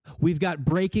We've got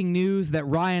breaking news that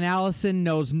Ryan Allison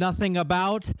knows nothing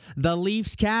about. The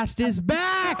Leafs cast is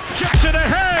back. Checks it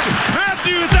ahead.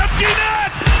 Matthews, empty net.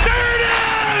 There it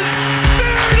is.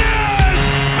 There it is.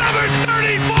 Number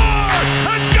 34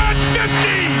 has got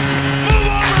 50. Move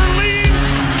over, Leafs.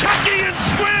 Chucky and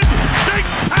Squid. Big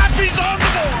Pappy's on the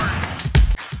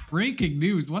board. Breaking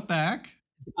news. What the heck?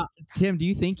 Tim, do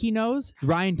you think he knows?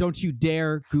 Ryan, don't you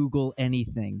dare Google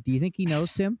anything. Do you think he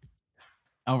knows, Tim?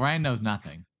 Oh, Ryan knows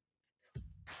nothing.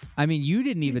 I mean, you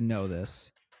didn't even know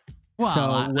this. Well, so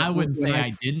I wouldn't say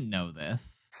I didn't know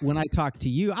this. When I talk to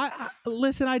you,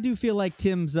 listen, I do feel like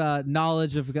Tim's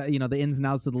knowledge of the ins and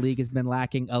outs of the league has been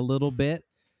lacking a little bit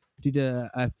due to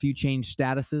a few changed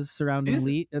statuses surrounding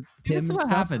Tim. This is what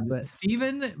happened. But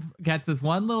Steven gets this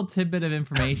one little tidbit of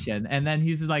information, and then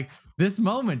he's like, this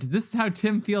is how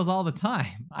Tim feels all the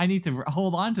time. I need to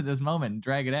hold on to this moment and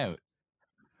drag it out.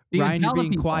 Steven, Ryan, you're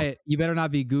being quiet. You better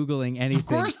not be Googling anything. Of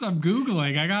course I'm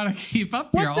Googling. I got to keep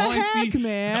up what here. All the heck,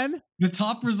 man? The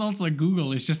top results on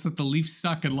Google is just that the Leafs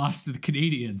suck and lost to the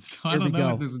Canadiens. So I don't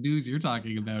know what this news you're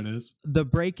talking about is. The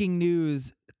breaking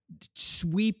news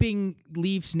sweeping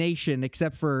Leafs nation,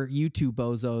 except for you two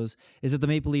bozos, is that the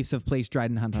Maple Leafs have placed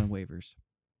Dryden Hunt on waivers.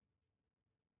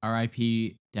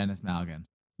 R.I.P. Dennis Malgin.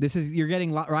 You're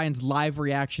getting Ryan's live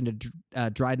reaction to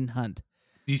Dryden Hunt.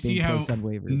 Do you see how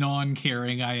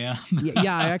non-caring I am?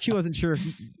 yeah, I actually wasn't sure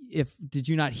if did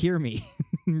you not hear me?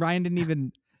 Ryan didn't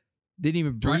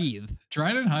even breathe.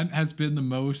 Dryden Hunt has been the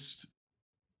most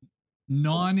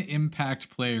non-impact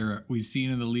player we've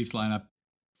seen in the Leafs lineup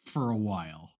for a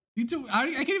while.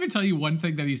 I can't even tell you one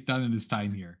thing that he's done in his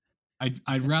time here.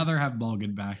 I'd rather have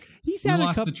Malgin back.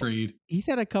 The trade. He's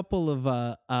had a couple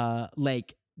of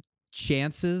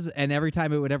chances, and every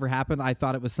time it would ever happen, I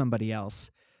thought it was somebody else.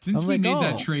 Since we made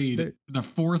that trade, the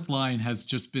fourth line has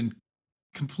just been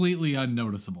completely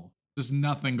unnoticeable. There's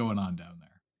nothing going on down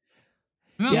there.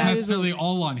 Not necessarily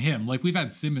all on him. Like, we've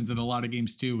had Simmons in a lot of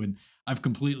games too, and I've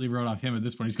completely wrote off him at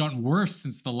this point. He's gotten worse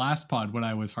since the last pod when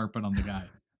I was harping on the guy.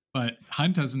 But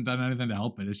Hunt hasn't done anything to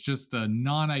help it. It's just a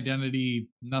non-identity,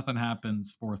 nothing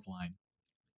happens, fourth line.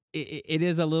 It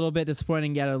is a little bit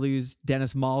disappointing to lose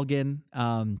Dennis Malgin.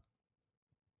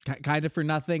 Kind of for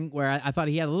nothing, where I thought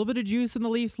he had a little bit of juice in the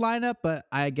Leafs lineup, but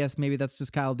I guess maybe that's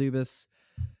just Kyle Dubas.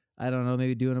 I don't know,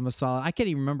 maybe doing him a solid. I can't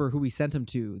even remember who we sent him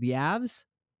to. The Avs?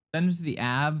 Sent him to the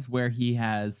Avs, where he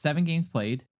has 7 games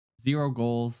played, 0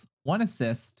 goals, 1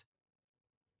 assist,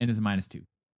 and is a -2.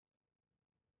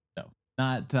 So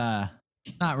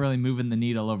not really moving the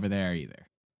needle over there either.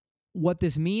 What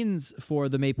this means for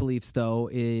the Maple Leafs, though,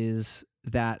 is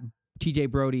that TJ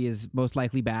Brody is most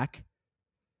likely back,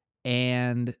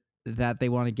 and that they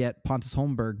want to get Pontus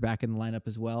Holmberg back in the lineup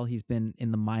as well. He's been in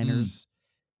the minors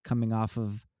coming off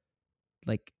of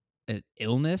like an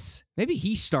illness. Maybe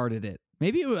he started it. I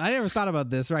never thought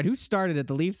about this, right? Who started it?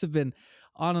 The Leafs have been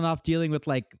on and off dealing with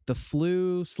like the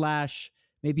flu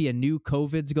 / maybe a new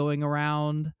COVID's going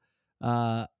around.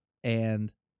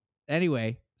 And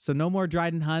anyway, so no more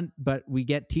Dryden Hunt, but we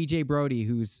get TJ Brody,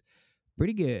 who's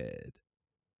pretty good.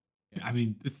 I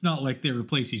mean, it's not like they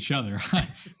replace each other.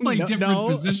 Different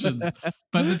positions.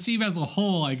 But the team as a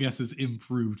whole, I guess, is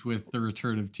improved with the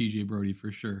return of TJ Brody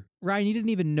for sure. Ryan, you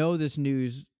didn't even know this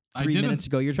news 3 minutes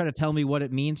ago. You're trying to tell me what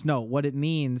it means? No, what it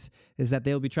means is that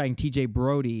they'll be trying TJ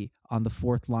Brody on the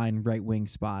fourth line right wing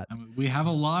spot. I mean, we have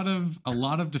a lot of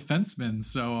defensemen,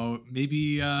 so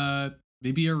maybe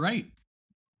you're right.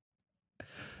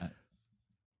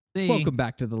 Welcome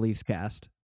back to the Leafs cast.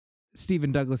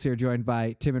 Stephen Douglas here, joined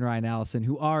by Tim and Ryan Allison,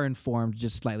 who are informed,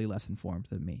 just slightly less informed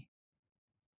than me.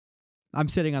 I'm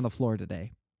sitting on the floor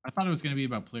today. I thought it was going to be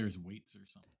about players' weights or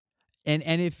something.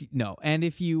 If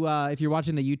you're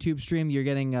watching the YouTube stream, you're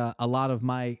getting a lot of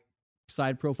my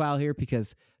side profile here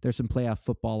because there's some playoff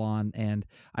football on, and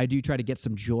I do try to get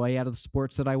some joy out of the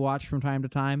sports that I watch from time to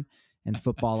time, and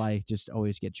football I just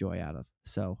always get joy out of.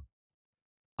 So.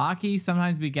 Hockey,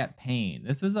 sometimes we get pain.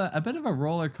 This was a bit of a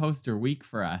roller coaster week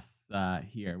for us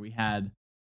here. We had,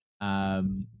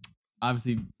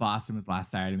 obviously, Boston was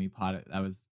last Saturday. We pod that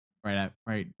was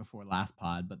right before last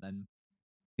pod. But then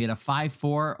we had a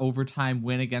 5-4 overtime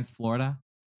win against Florida,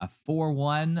 a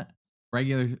 4-1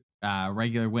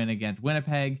 regular win against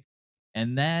Winnipeg,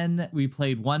 and then we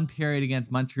played 1 period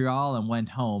against Montreal and went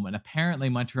home. And apparently,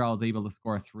 Montreal was able to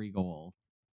score 3 goals.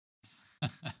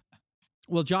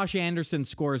 Well, Josh Anderson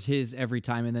scores his every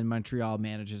time, and then Montreal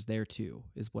manages there too,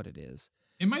 is what it is.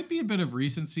 It might be a bit of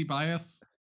recency bias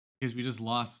because we just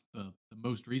lost the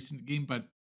most recent game, but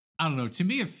I don't know. To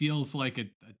me, it feels like a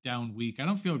down week. I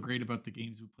don't feel great about the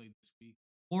games we played this week.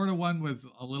 Florida one was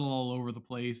a little all over the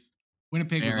place.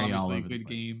 Winnipeg was obviously a good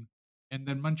game. And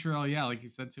then Montreal, yeah, like you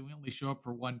said, too, we only show up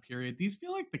for one period. These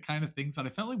feel like the kind of things that I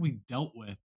felt like we dealt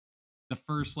with the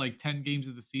first like 10 games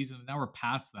of the season, and now we're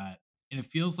past that. And it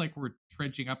feels like we're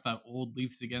trudging up that old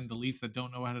Leafs again, the Leafs that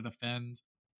don't know how to defend.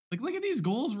 Like, look at these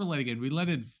goals we're letting in. We let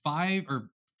in 4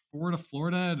 to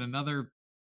Florida and another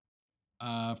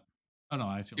oh no,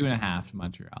 I feel 2.5 to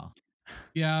Montreal.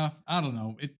 yeah, I don't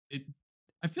know. It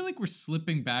I feel like we're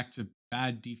slipping back to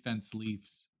bad defense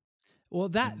Leafs. Well,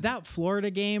 that Florida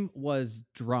game was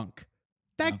drunk.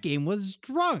 That game was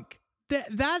drunk.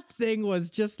 That thing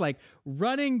was just like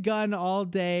running gun all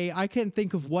day. I couldn't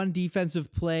think of one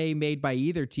defensive play made by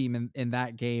either team in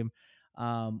that game.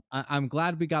 I'm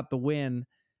glad we got the win.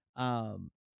 And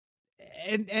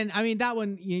I mean, that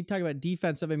one, you talk about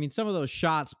defensive. I mean, some of those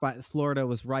shots by Florida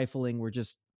was rifling were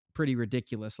just pretty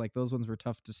ridiculous. Like those ones were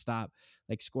tough to stop,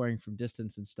 like scoring from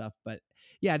distance and stuff. But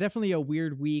yeah, definitely a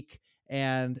weird week.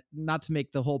 And not to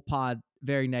make the whole pod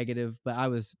very negative, but I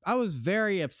was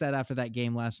very upset after that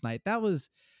game last night. That was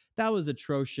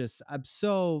atrocious. I'm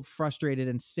so frustrated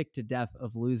and sick to death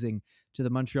of losing to the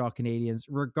Montreal Canadiens,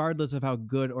 regardless of how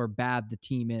good or bad the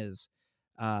team is.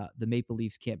 The Maple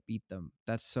Leafs can't beat them.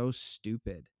 That's so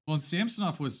stupid. Well, and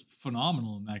Samsonov was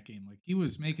phenomenal in that game. Like he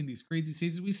was making these crazy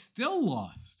saves. We still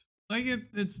lost. Like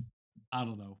it's I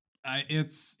don't know.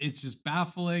 It's just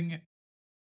baffling.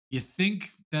 You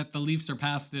think that the Leafs are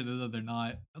past it, and they're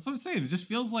not. That's what I'm saying. It just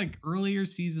feels like earlier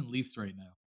season Leafs right now.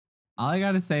 All I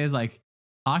gotta say is like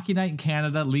Hockey Night in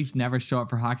Canada. Leafs never show up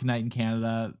for Hockey Night in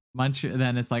Canada.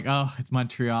 Then it's like, oh, it's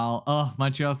Montreal. Oh,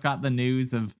 Montreal's got the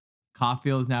news of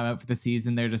Caulfield is now out for the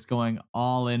season. They're just going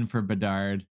all in for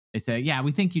Bedard. They say, yeah,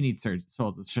 we think you need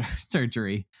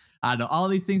surgery. I don't know. All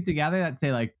these things together that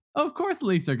say like, oh, of course the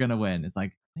Leafs are gonna win. It's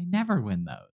like they never win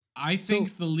those. I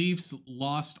think the Leafs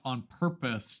lost on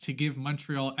purpose to give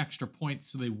Montreal extra points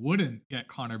so they wouldn't get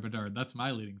Connor Bedard. That's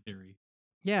my leading theory.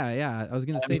 Yeah. I was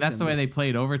gonna say that's the way they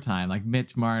played overtime. Like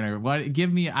Mitch Marner.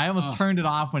 I almost turned it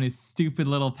off when his stupid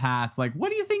little pass. Like, what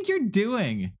do you think you're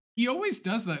doing? He always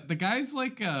does that. The guy's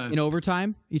like in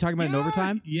overtime. You talking about in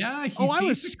overtime? Yeah. I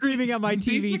was screaming at my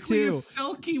TV too. A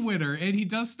silky winner, and he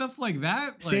does stuff like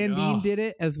that. Sandin did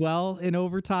it as well in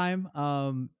overtime.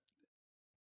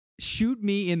 Shoot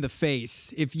me in the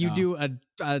face if you do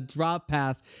a drop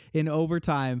pass in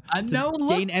overtime to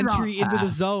gain entry into the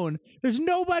zone. There's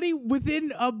nobody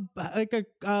within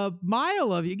a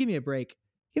mile of you. Give me a break.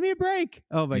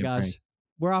 Oh my gosh,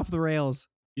 we're off the rails.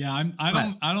 Yeah,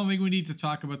 I don't think we need to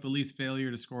talk about the Leafs'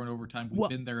 failure to score in overtime. We've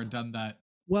been there and done that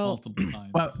multiple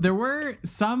times. Well, there were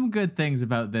some good things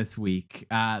about this week.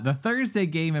 The Thursday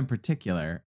game in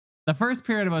particular. The first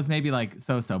period was maybe like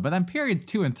so-so, but then periods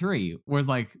 2 and 3 was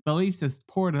like the Leafs just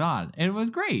poured it on. And it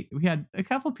was great. We had a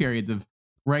couple periods of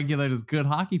regular, just good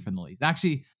hockey from the Leafs.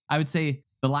 Actually, I would say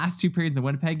the last 2 periods in the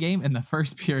Winnipeg game and the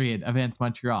first period against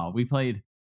Montreal, we played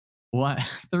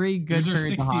 3 good periods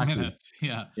 60 of hockey. minutes.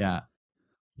 Yeah.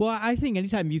 Well, I think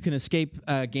anytime you can escape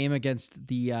a game against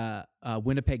the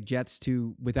Winnipeg Jets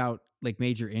without like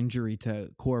major injury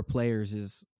to core players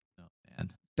is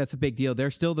that's a big deal.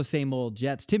 They're still the same old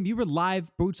Jets. Tim, you were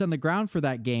live, boots on the ground for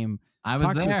that game. I was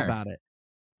Talk there. to us about it.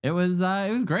 It was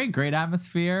great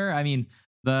atmosphere. I mean,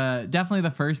 definitely the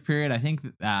first period. I think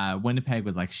Winnipeg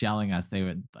was like shelling us. They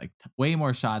would like way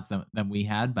more shots than we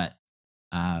had, but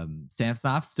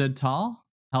Samsonov stood tall,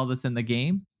 held us in the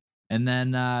game, and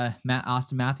then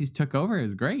Austin Matthews took over. It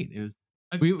was great. It was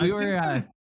we were.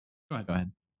 Go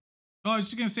ahead. Oh, I was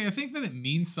just going to say, I think that it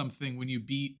means something when you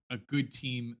beat a good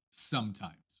team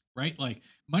sometimes, right? Like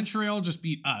Montreal just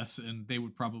beat us and they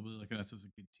would probably look at us as a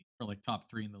good team or like top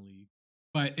 3 in the league.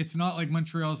 But it's not like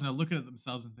Montreal's now looking at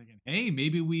themselves and thinking, hey,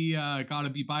 maybe we got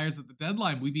to be buyers at the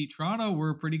deadline. We beat Toronto.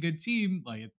 We're a pretty good team.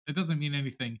 Like it doesn't mean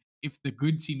anything if the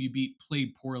good team you beat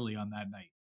played poorly on that night.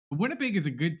 But Winnipeg is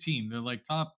a good team. They're like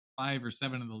top 5 or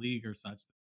 7 in the league or such.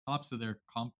 The tops of their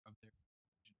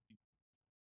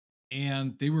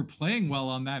and they were playing well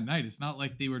on that night. It's not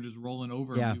like they were just rolling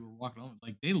over and we were walking over.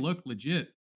 Like they looked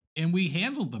legit, and we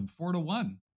handled them 4-1.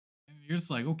 And you're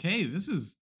just like, okay, this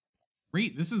is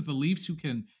great. This is the Leafs who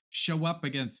can show up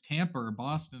against Tampa or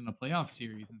Boston in a playoff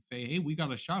series and say, hey, we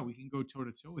got a shot. We can go toe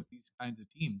to toe with these kinds of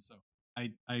teams. So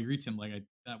I agree, Tim. Like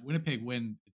that Winnipeg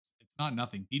win, it's not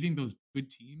nothing. Beating those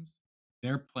good teams,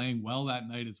 they're playing well that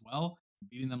night as well.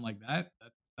 Beating them like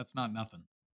that's not nothing.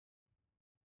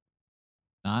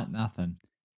 Not nothing.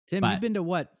 Tim, you've been to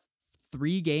what,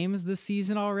 3 games this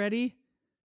season already?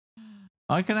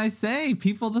 What can I say?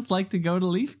 People just like to go to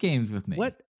Leaf games with me.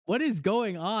 What is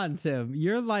going on, Tim?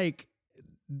 You're like,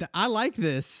 I like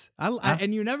this.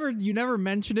 And you never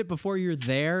mentioned it before you're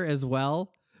there as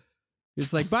well.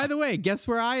 It's like, by the way, guess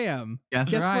where I am?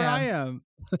 Guess where I am?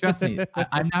 Trust me,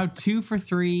 I'm now 2 for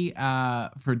 3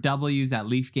 for W's at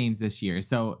Leaf games this year.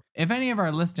 So if any of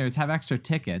our listeners have extra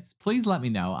tickets, please let me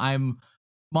know. I'm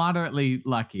moderately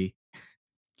lucky.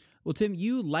 Well, Tim,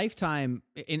 you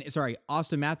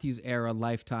Austin Matthews era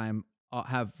lifetime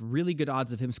have really good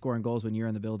odds of him scoring goals when you're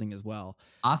in the building as well.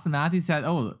 Austin Matthews said,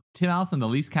 "Oh, Tim Allison, the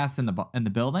Leafs cast in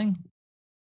the building.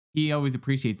 He always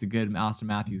appreciates a good Austin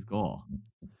Matthews goal."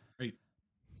 Right.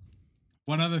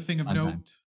 One other thing of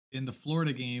note in the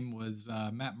Florida game was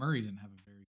Matt Murray didn't have a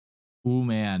very. Oh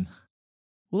man.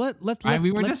 Well,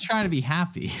 we were just trying to be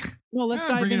happy. No, let's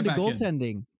dive into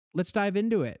goaltending. Let's dive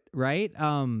into it, right?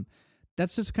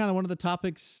 That's just kind of one of the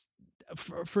topics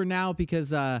for now,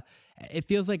 because it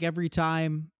feels like every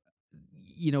time,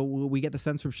 we get the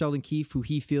sense from Sheldon Keefe, who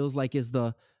he feels like is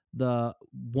the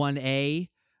 1A,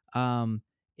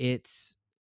 it's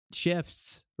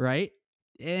shifts, right?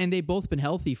 And they've both been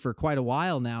healthy for quite a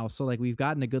while now. So like we've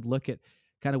gotten a good look at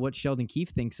kind of what Sheldon Keefe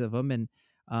thinks of him. And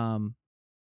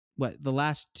the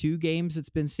last 2 games, it's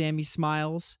been Sammy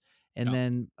Smiles. And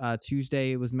then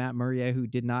Tuesday it was Matt Murray, who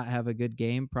did not have a good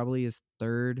game, probably his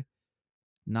 3rd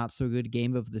not so good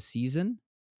game of the season.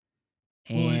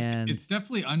 And it's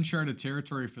definitely uncharted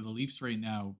territory for the Leafs right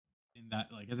now, in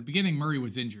that, like, at the beginning, Murray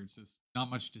was injured, so it's not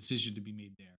much decision to be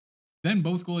made there. Then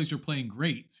both goalies are playing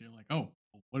great, so you're like, oh,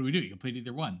 what do we do? You can play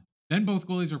either one. Then both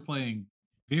goalies are playing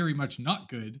very much not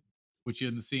good, which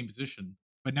you're in the same position.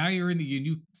 But now you're in the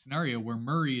unique scenario where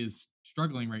Murray is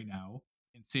struggling right now,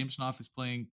 and Samsonov is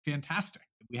playing fantastic.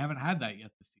 We haven't had that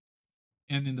yet this season.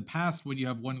 And in the past, when you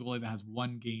have one goalie that has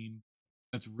one game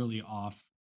that's really off,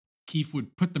 Keefe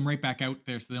would put them right back out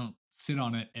there so they don't sit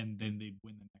on it, and then they'd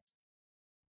win the next.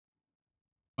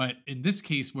 But in this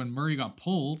case, when Murray got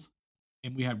pulled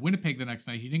and we had Winnipeg the next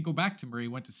night, he didn't go back to Murray. He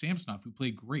went to Samsonov, who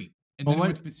played great. And then he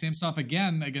went to Samsonov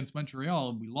again against Montreal,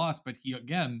 and we lost, but he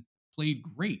again played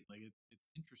great. Like, it's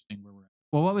interesting where we're at.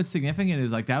 Well, what was significant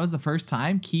is, like, that was the first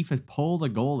time Keefe has pulled a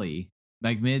goalie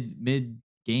like mid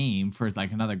game for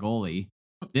like another goalie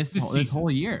this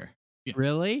whole year. Yeah.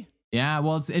 Really? Yeah,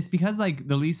 well, it's because like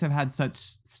the Leafs have had such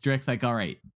strict, like, all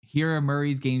right, here are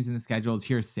Murray's games in the schedules,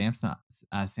 here's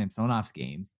Samsonov's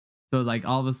games. So like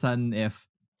all of a sudden, if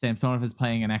Samsonov is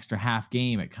playing an extra half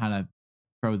game, it kind of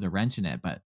throws a wrench in it.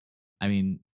 But I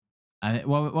mean,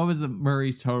 what was the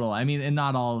Murray's total? I mean, and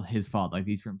not all his fault. Like,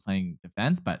 these weren't playing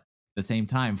defense, but at the same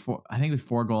time, I think it was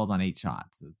 4 goals on 8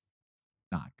 shots. Is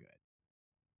not good.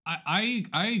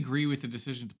 I agree with the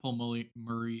decision to pull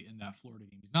Murray in that Florida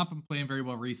game. He's not been playing very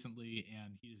well recently,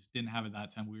 and he just didn't have it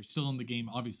that time. We were still in the game.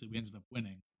 Obviously, we ended up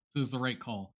winning. So it was the right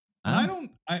call.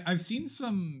 And I've seen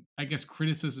some, I guess,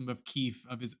 criticism of Keefe,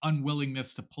 of his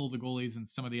unwillingness to pull the goalies in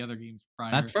some of the other games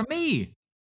prior. That's from me.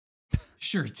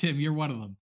 Sure, Tim, you're one of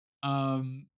them.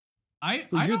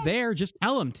 You're there. Just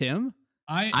tell him, Tim.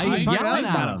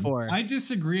 I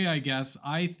disagree, I guess.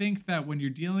 I think that when you're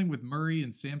dealing with Murray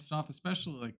and Samsonov,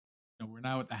 especially, like, we're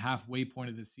now at the halfway point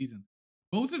of this season,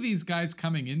 both of these guys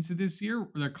coming into this year,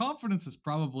 their confidence is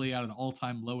probably at an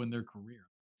all-time low in their career.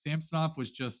 Samsonov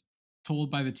was just told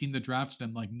by the team that drafted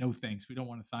him, like, no thanks, we don't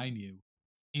want to sign you.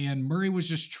 And Murray was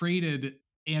just traded,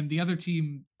 and the other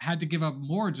team had to give up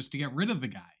more just to get rid of the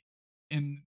guy.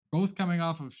 And both coming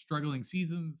off of struggling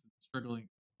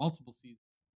multiple seasons.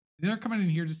 They're coming in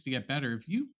here just to get better. If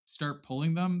you start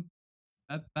pulling them,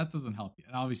 that doesn't help you.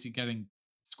 And obviously getting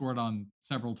scored on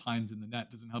several times in the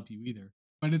net doesn't help you either.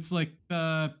 But it's like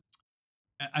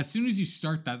as soon as you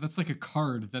start that's like a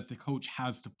card that the coach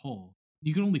has to pull.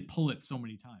 You can only pull it so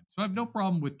many times. So I have no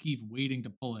problem with Keefe waiting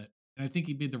to pull it. And I think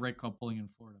he made the right call pulling in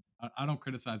Florida. I don't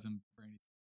criticize him for anything.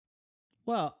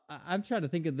 Well, I'm trying to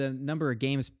think of the number of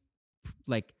games,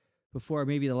 like, before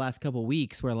maybe the last couple of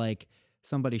weeks where, like,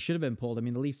 somebody should have been pulled. I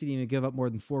mean, the Leafs didn't even give up more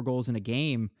than 4 goals in a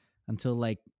game until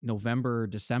like November or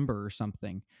December or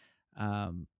something.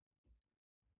 But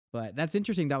that's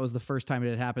interesting. That was the first time it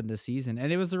had happened this season,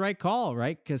 and it was the right call,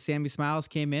 right? Because Sammy Smiles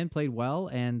came in, played well,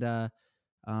 and the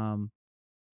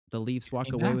Leafs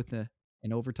walk away with an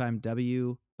overtime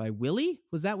W by Willie.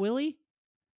 Was that Willie?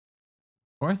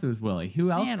 Of course it was Willie.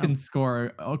 Who else can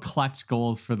score clutch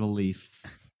goals for the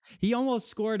Leafs? He almost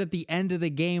scored at the end of the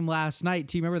game last night.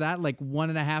 Do you remember that? Like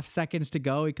 1.5 seconds to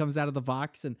go. He comes out of the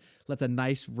box and lets a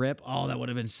nice rip. Oh, that would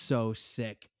have been so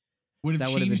sick. Would have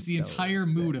changed the entire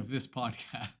mood of this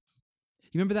podcast.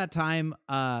 You remember that time?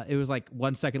 It was like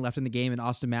 1 second left in the game and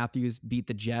Austin Matthews beat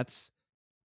the Jets.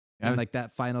 And like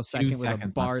that final second with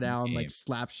a bar down, like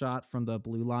slap shot from the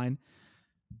blue line.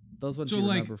 Those ones you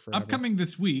remember forever. Upcoming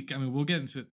this week, I mean, we'll get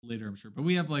into it later, I'm sure. But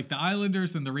we have like the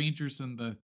Islanders and the Rangers and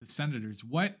the the Senators.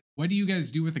 What do you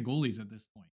guys do with the goalies at this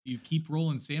point? Do you keep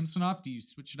rolling Samsonov? Do you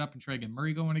switch it up and try to get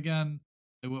Murray going again?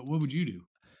 Like, what would you do?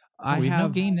 We have no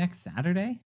game next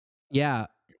Saturday. Yeah,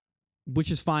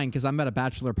 which is fine because I'm at a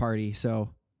bachelor party,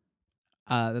 so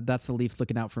that's the Leafs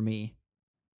looking out for me.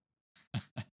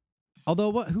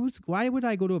 Although, why would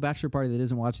I go to a bachelor party that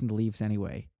isn't watching the Leafs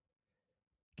anyway?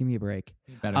 Give me a break.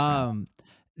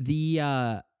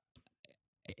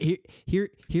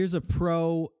 Here's a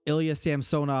pro Ilya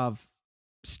Samsonov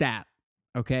stat.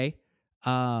 Okay,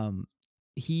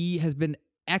 he has been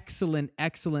excellent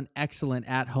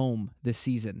at home this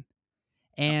season,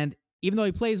 and even though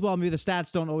he plays well, maybe the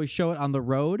stats don't always show it on the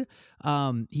road.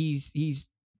 He's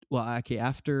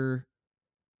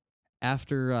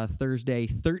after Thursday,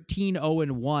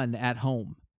 13-0-1 at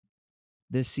home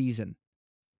this season.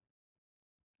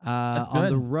 On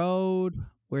the road,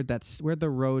 where'd the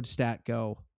road stat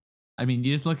go? I mean,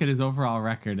 you just look at his overall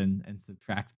record and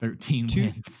subtract 13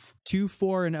 wins.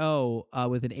 2-4-0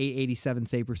 with an .887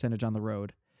 save percentage on the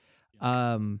road.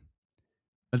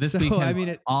 But this week,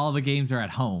 all the games are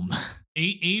at home.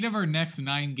 Eight of our next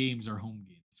 9 games are home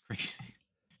games. It's crazy.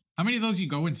 How many of those you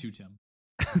go into, Tim?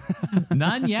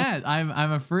 None yet.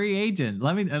 I'm a free agent.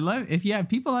 If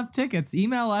people have tickets,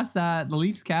 email us at the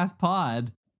Leafs Cast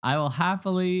Pod. I will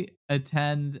happily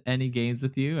attend any games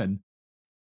with you, and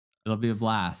it'll be a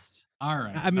blast. All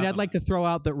right. I mean, I'd like to throw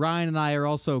out that Ryan and I are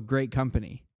also great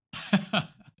company.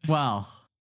 Well,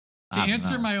 to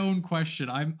answer my own question,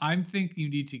 I'm thinking you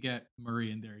need to get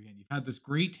Murray in there again. You've had this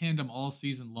great tandem all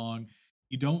season long.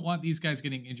 You don't want these guys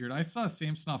getting injured. I saw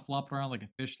Samsonov flop around like a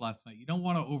fish last night. You don't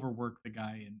want to overwork the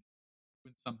guy and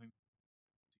win something.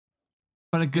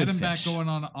 But a good get him fish. Back going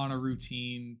on a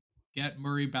routine. Get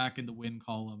Murray back in the win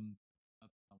column.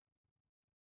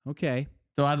 Okay.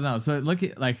 So I don't know. So look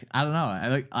at I don't know. I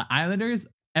like Islanders.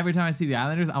 Every time I see the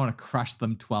Islanders, I want to crush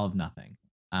them 12-0.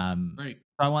 Right.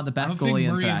 I want the best goalie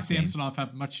in Murray that and Samsonov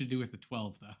have much to do with the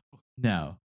 12 though.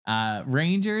 No.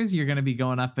 Rangers, you're going to be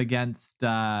going up against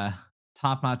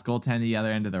top-notch goaltending the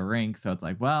other end of the rink. So it's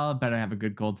like, well, better have a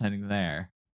good goaltending there.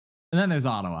 And then there's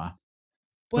Ottawa,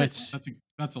 which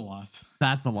that's a loss.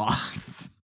 That's a loss.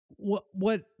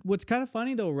 What's kind of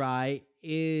funny though, Rye,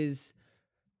 is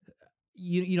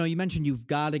you mentioned you've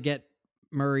got to get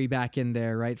Murray back in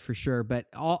there, right? For sure. But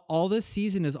all this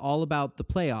season is all about the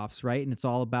playoffs, right? And it's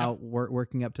all about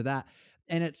working up to that.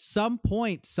 And at some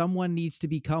point, someone needs to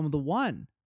become the one,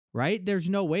 right? There's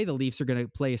no way the Leafs are going to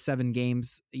play 7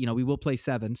 games. We will play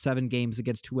 7 games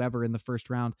against whoever in the first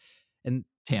round, and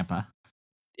Tampa,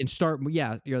 and start.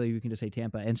 Yeah, really, you can just say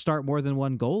Tampa and start more than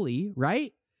one goalie,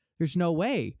 right? There's no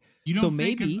way. You don't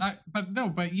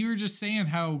but you were just saying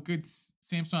how good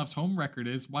Samsonov's home record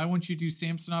is. Why won't you do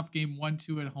Samsonov game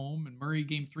 1-2 at home and Murray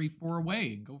game 3-4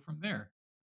 away and go from there?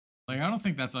 I don't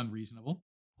think that's unreasonable.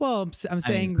 Well, I'm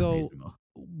saying though,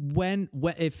 when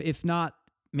if not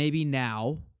maybe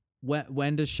now,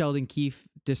 when does Sheldon Keefe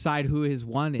decide who his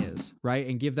one is, right,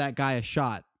 and give that guy a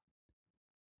shot?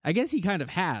 I guess he kind of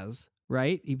has,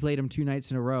 right? He played him 2 nights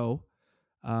in a row.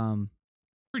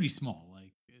 Pretty small.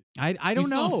 I don't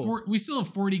know. We still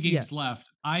have 40 games left.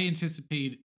 I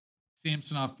anticipate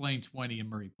Samsonov playing 20 and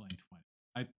Murray playing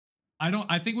 20.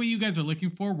 I think what you guys are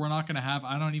looking for, we're not going to have.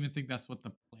 I don't even think that's what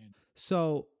the plan is.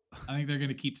 So I think they're going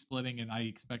to keep splitting, and I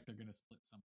expect they're going to split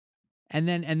something.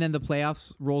 And then the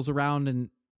playoffs rolls around and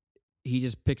he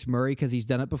just picks Murray because he's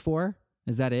done it before.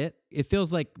 Is that it? It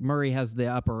feels like Murray has the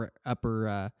upper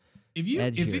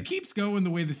If it keeps going the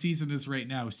way the season is right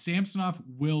now, Samsonov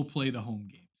will play the home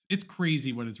games. It's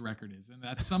crazy what his record is. And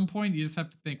at some point, you just have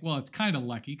to think, well, it's kind of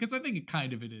lucky, because I think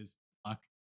it is luck.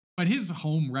 But his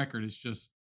home record is just,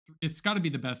 it's got to be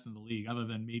the best in the league, other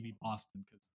than maybe Boston,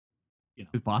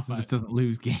 because Boston just doesn't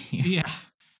lose games. Yeah.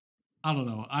 I don't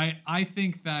know. I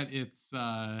think that it's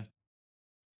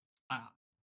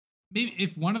maybe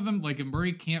if one of them, like if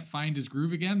Murray can't find his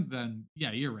groove again, then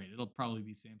yeah, you're right. It'll probably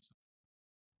be Samson.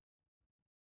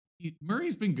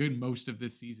 Murray's been good most of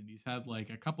this season. He's had like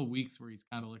a couple weeks where he's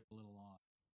kind of looked a little off.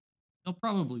 He'll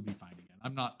probably be fine again.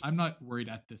 I'm not worried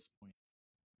at this point.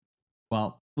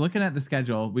 Well, looking at the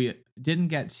schedule, we didn't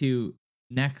get to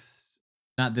next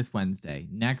Wednesday,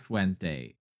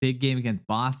 big game against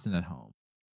Boston at home.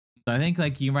 So I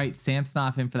think you write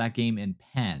Samsonov in for that game in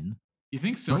Penn. You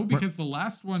think so? Because the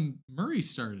last one Murray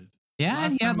started. Yeah,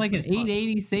 and he had an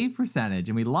 880 save percentage,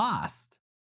 and we lost.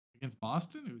 Against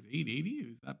Boston? It was 880? It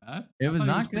was that bad? It was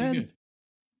not good.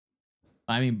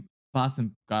 I mean,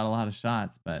 Boston got a lot of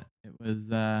shots, but it was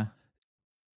not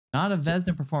a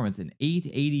Vezina performance. An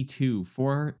 882,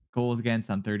 4 goals against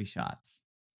on 30 shots.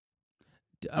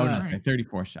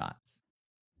 34 shots.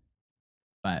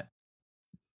 But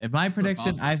If my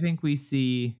prediction, I think we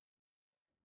see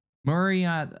Murray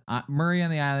on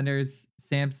the Islanders,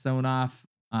 Samsonov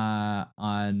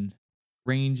on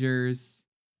Rangers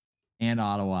and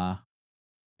Ottawa,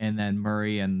 and then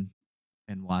Murray and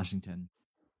Washington.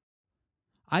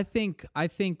 I think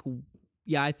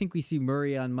we see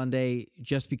Murray on Monday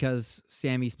just because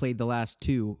Sammy's played the last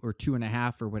 2 or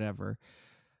 2.5 or whatever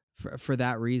for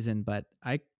that reason. But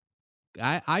I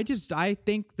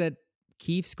think that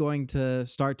Keefe's going to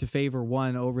start to favor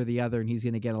one over the other, and he's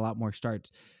going to get a lot more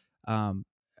starts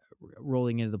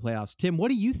rolling into the playoffs. Tim, what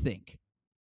do you think?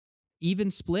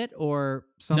 Even split or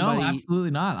somebody? No,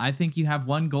 absolutely not. I think you have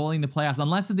one goalie in the playoffs,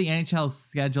 unless the NHL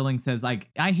scheduling says,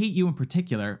 like, I hate you in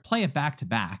particular, play it back to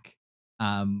back,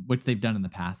 which they've done in the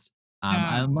past.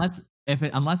 Unless if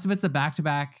it's a back to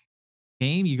back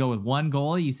game, you go with one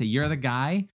goalie. You say you're the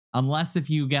guy. Unless if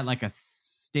you get like a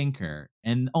stinker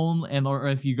or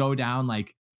if you go down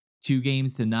like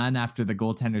 2-0 after the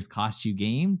goaltenders cost you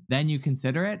games, then you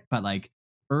consider it. But like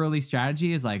early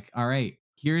strategy is like, all right,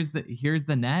 here's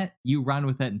the net, you run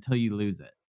with it until you lose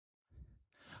it.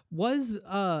 Was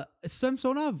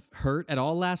Samsonov hurt at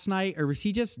all last night, or was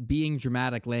he just being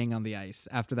dramatic laying on the ice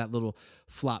after that little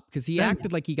flop? Because he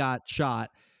acted like he got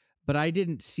shot, but I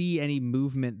didn't see any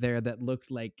movement there that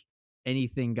looked like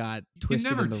anything got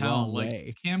twisted in the wrong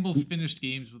way. Campbell's finished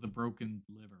games with a broken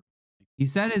liver. He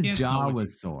said his jaw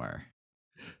was sore.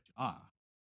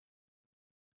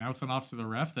 Mouthing off to the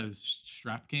ref that his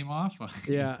strap came off.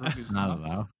 Yeah, I don't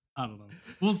know.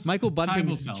 Well, Michael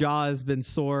Bunting's jaw has been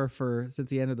sore since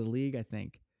he entered the league, I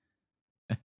think.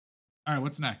 All right,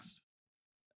 what's next?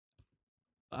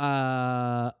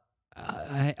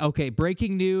 Okay,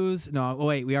 breaking news. No,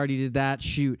 wait, we already did that.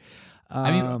 Shoot.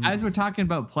 I mean, as we're talking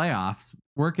about playoffs,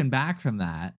 working back from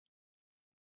that,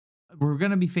 we're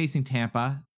going to be facing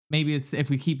Tampa. Maybe it's if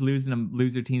we keep losing them,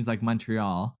 loser teams like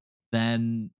Montreal,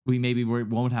 then we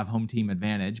won't have home team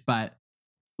advantage. But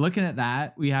looking at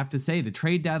that, we have to say the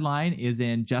trade deadline is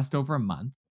in just over a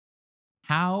month.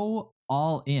 How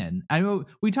all in? I know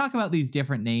we talk about these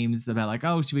different names about like,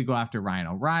 oh, should we go after Ryan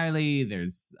O'Reilly?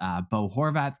 There's Bo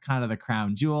Horvat's kind of the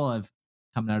crown jewel of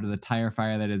coming out of the tire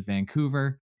fire that is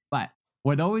Vancouver. But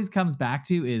what always comes back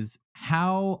to is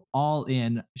how all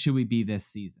in should we be this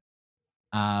season?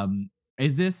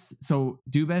 Is this so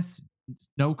Dubas,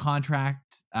 no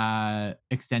contract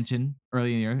extension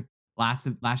early in the year, last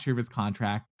year of his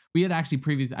contract. We had actually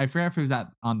I forgot if it was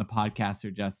on the podcast or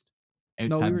just outside.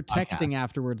 No, we were texting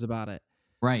afterwards about it.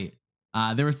 Right.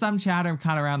 There was some chatter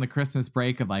kind of around the Christmas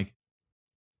break of like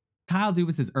Kyle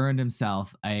Dubas has earned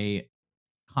himself a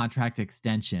contract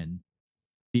extension.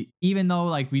 Even though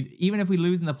like even if we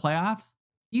lose in the playoffs,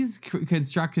 he's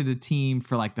constructed a team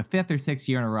for like the 5th or 6th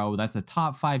year in a row. That's a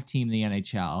top 5 team in the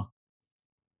NHL.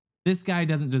 This guy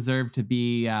doesn't deserve to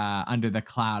be under the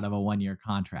cloud of a 1-year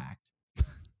contract.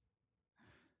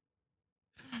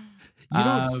 You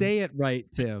don't say it right,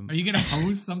 Tim. Are you going to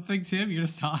pose something, Tim? You're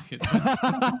just talking. What's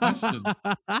the question?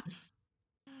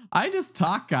 I just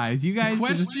talk, guys. You guys. The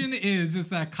question is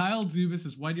that Kyle Dubas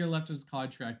is 1 year left of his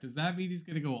contract. Does that mean he's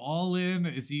going to go all in?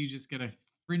 Is he just going to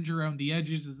fringe around the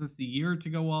edges? Is this the year to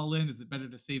go all in? Is it better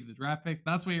to save the draft picks?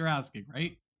 That's what you're asking,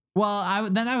 right? Well,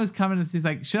 I was coming and he's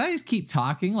like, should I just keep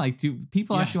talking? Like, do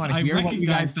people actually want to hear what you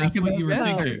guys think about you were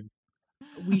thinking?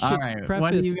 We should. All right.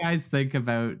 What do you guys think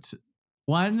about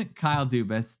 1, Kyle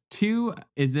Dubas? 2,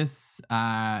 is this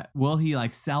will he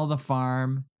like sell the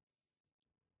farm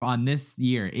on this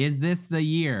year? Is this the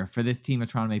year for this team of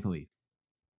Toronto Maple Leafs?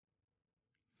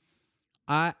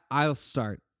 I'll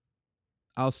start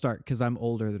because I'm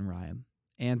older than Ryan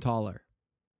and taller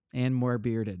and more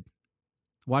bearded.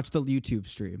 Watch the YouTube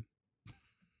stream.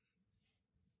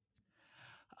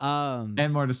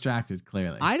 And more distracted,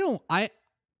 clearly. I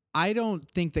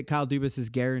don't think that Kyle Dubas is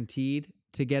guaranteed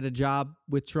to get a job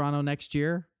with Toronto next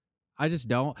year. I just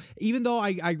don't. Even though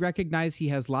I recognize he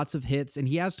has lots of hits and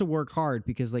he has to work hard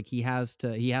because like he has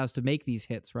to make these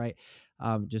hits, right?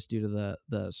 Just due to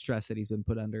the stress that he's been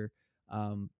put under,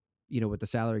 with the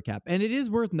salary cap. And it is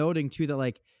worth noting too that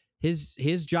like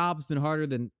his job's been harder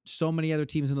than so many other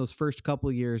teams in those first couple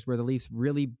of years where the Leafs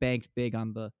really banked big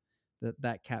on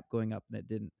that cap going up and it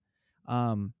didn't.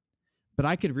 But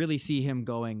I could really see him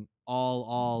going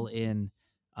all in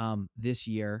this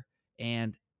year,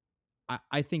 and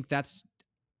I think that's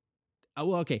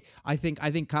okay. I think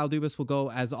Kyle Dubas will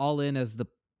go as all in as the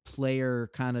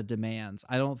player kind of demands.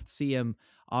 I don't see him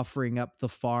offering up the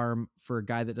farm for a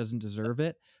guy that doesn't deserve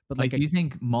it. But like, do you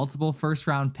think multiple first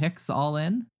round picks all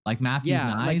in, like Matthews?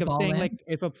 Yeah, Knies, like I'm saying, in? like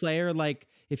if a player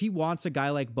if he wants a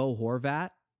guy like Bo Horvat,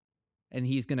 and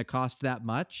he's going to cost that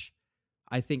much,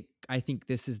 I think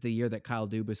this is the year that Kyle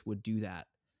Dubas would do that.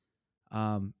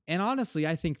 And honestly,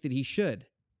 I think that he should,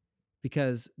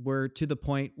 because we're to the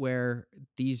point where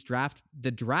the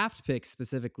draft picks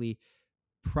specifically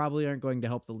probably aren't going to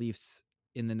help the Leafs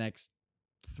in the next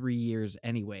 3 years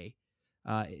anyway,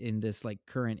 in this like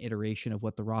current iteration of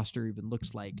what the roster even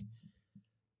looks like.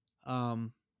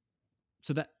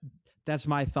 So that's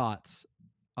my thoughts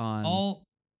on or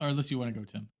unless you want to go,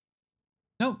 Tim.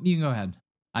 Nope, you can go ahead.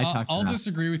 I'll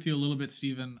disagree with you a little bit,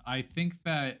 Steven. I think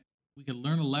that we could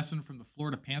learn a lesson from the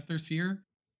Florida Panthers here,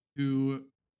 who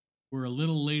were a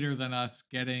little later than us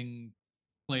getting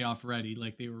playoff ready.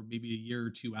 Like they were maybe a year or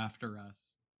two after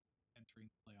us entering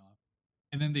the playoff.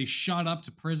 And then they shot up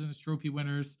to President's Trophy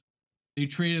winners. They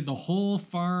traded the whole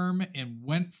farm and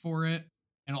went for it.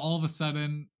 And all of a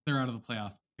sudden, they're out of the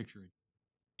playoff picture.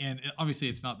 And obviously,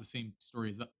 it's not the same story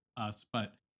as us,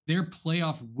 but their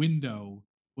playoff window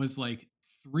was like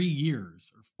 3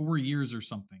 years or 4 years or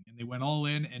something. And they went all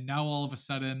in. And now all of a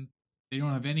sudden, they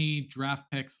don't have any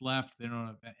draft picks left. They don't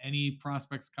have any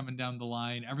prospects coming down the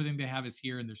line. Everything they have is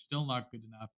here, and they're still not good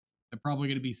enough. They're probably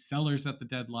going to be sellers at the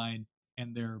deadline,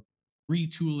 and they're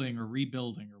retooling or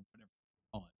rebuilding or whatever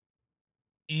you call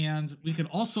it. And we could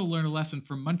also learn a lesson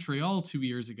from Montreal 2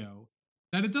 years ago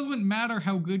that it doesn't matter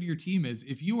how good your team is.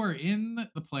 If you are in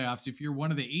the playoffs, if you're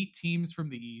one of the 8 teams from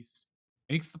the East,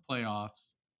 makes the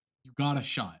playoffs, you got a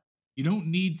shot. You don't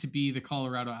need to be the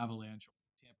Colorado Avalanche or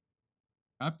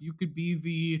Tampa Cup. You could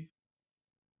be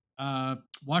the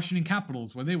Washington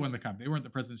Capitals when they won the Cup. They weren't the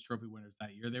President's Trophy winners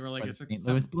that year. They were like a St.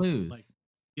 Louis Blues. Like,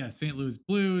 yeah, St. Louis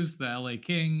Blues, the LA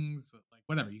Kings, like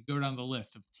whatever. You go down the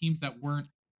list of teams that weren't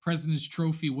President's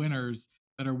Trophy winners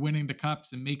that are winning the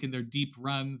cups and making their deep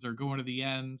runs or going to the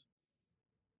end.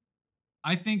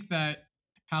 I think that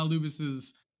Kyle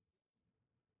Dubas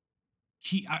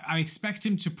I expect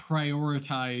him to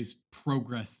prioritize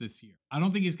progress this year. I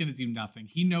don't think he's going to do nothing.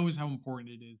 He knows how important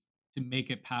it is to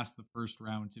make it past the first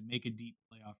round, to make a deep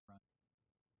playoff run.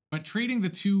 But trading the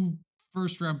 2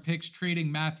 first-round picks,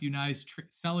 trading Matthew Knies,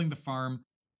 selling the farm,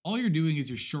 all you're doing is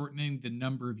you're shortening the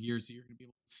number of years that you're going to be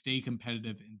able to stay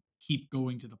competitive and keep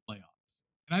going to the playoffs.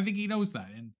 And I think he knows that.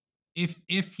 And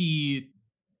if he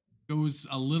goes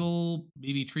a little,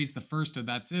 maybe trades the first and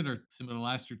that's it, or similar to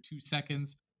last year, 2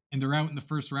 seconds, and they're out in the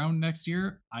first round next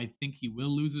year, I think he will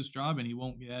lose his job and he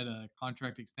won't get a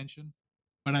contract extension.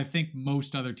 But I think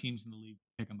most other teams in the league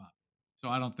pick him up. So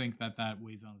I don't think that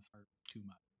weighs on his heart too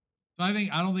much. So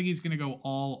I don't think he's going to go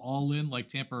all in like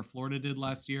Tampa or Florida did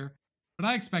last year. But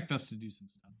I expect us to do some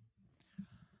stuff.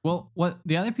 Well, what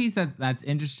the other piece that's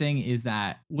interesting is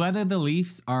that whether the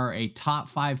Leafs are a top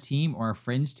 5 team or a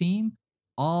fringe team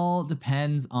all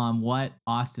depends on what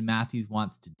Austin Matthews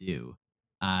wants to do.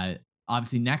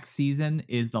 Obviously, next season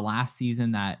is the last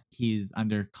season that he's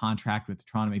under contract with the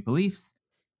Toronto Maple Leafs.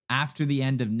 After the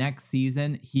end of next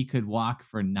season, he could walk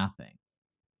for nothing.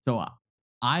 So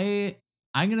I'm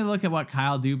going to look at what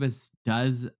Kyle Dubas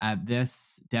does at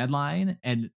this deadline,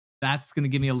 and that's going to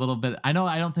give me a little bit. I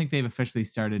don't think they've officially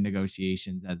started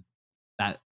negotiations as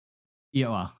that. Yeah,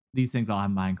 well, these things all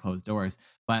happen behind closed doors.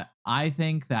 But I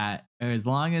think that as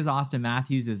long as Austin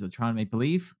Matthews is a Toronto Maple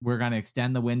Leaf, we're going to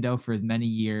extend the window for as many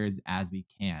years as we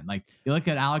can. Like, you look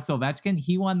at Alex Ovechkin,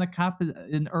 he won the cup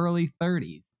in early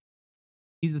 30s.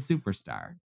 He's a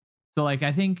superstar. So, like,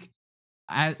 I think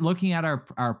looking at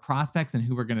our prospects and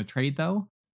who we're going to trade, though,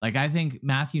 like, I think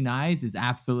Matthew Knies is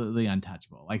absolutely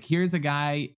untouchable. Like, here's a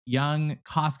guy, young,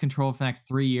 cost control for the next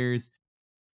 3 years,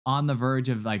 on the verge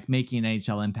of like making an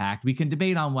NHL impact. We can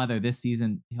debate on whether this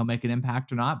season he'll make an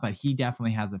impact or not, but he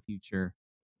definitely has a future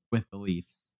with the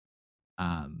Leafs.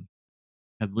 Because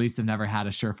the Leafs have never had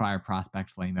a surefire prospect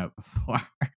flame out before.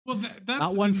 Well, that's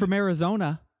not one from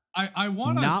Arizona. I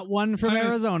want not one from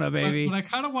Arizona, baby. But I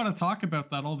kind of want to talk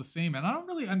about that all the same. And I don't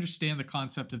really understand the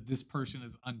concept of this person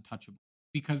is untouchable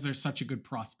because they're such a good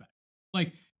prospect.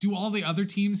 Like, do all the other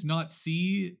teams not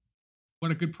see what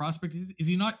a good prospect is? Is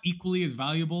he not equally as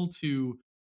valuable to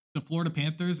the Florida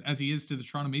Panthers as he is to the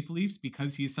Toronto Maple Leafs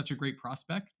because he is such a great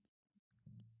prospect?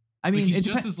 I mean, like, he's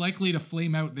just as likely to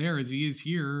flame out there as he is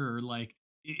here. Or like,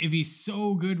 if he's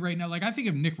so good right now, like I think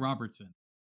of Nick Robertson,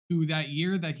 who that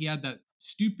year that he had that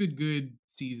stupid good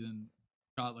season,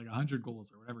 got like 100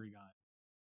 goals or whatever he got.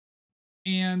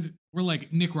 And we're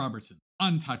like, Nick Robertson,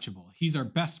 untouchable. He's our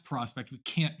best prospect. We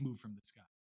can't move from this guy.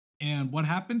 And what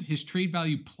happened? His trade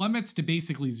value plummets to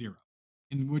basically 0,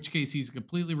 in which case he's a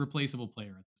completely replaceable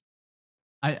player.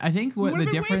 I think what the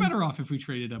difference, way better off if we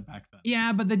traded him back then.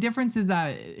 Yeah, but the difference is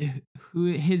that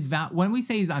when we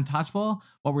say he's untouchable,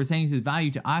 what we're saying is his value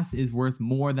to us is worth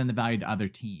more than the value to other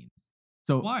teams.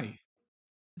 So why?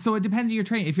 So it depends on your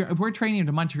training. If we're training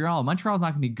to Montreal's not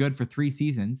going to be good for 3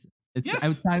 seasons. It's Yes.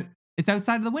 outside. It's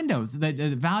outside of the windows.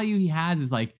 The value he has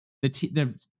is like the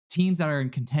teams that are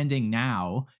contending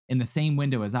now in the same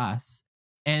window as us,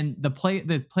 and the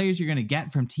players you're going to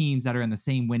get from teams that are in the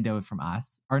same window from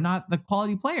us are not the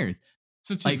quality players.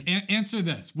 So Tim, answer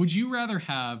this: would you rather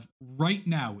have right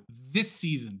now, this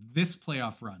season, this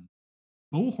playoff run,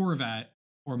 Bo Horvat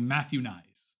or Matthew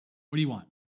Knies? What do you want?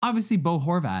 Obviously, Bo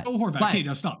Horvat. Okay,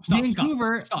 no, stop.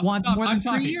 Vancouver wants more than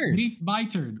 3 years. My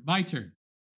turn.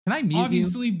 Can I mute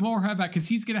Obviously, Bo Horvat, because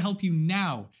he's going to help you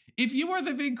now. If you are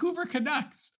the Vancouver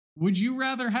Canucks, would you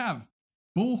rather have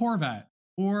Bo Horvat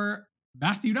or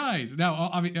Matthew Knies? Now,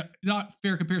 I mean, not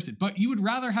fair comparison, but you would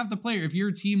rather have the player. If you're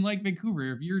a team like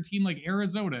Vancouver, if you're a team like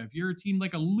Arizona, if you're a team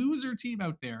like a loser team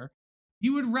out there,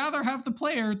 you would rather have the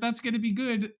player that's going to be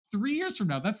good 3 years from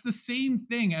now. That's the same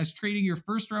thing as trading your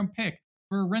first round pick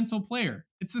for a rental player.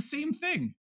 It's the same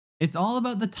thing. It's all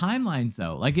about the timelines,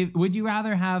 though. Like, would you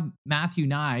rather have Matthew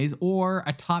Knies or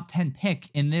a top 10 pick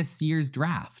in this year's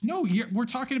draft? No, we're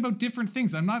talking about different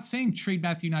things. I'm not saying trade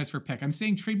Matthew Knies for a pick. I'm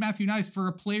saying trade Matthew Knies for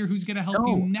a player who's going to help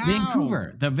you now.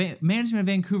 Vancouver. The management of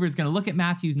Vancouver is going to look at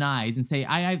Matthew Knies and say,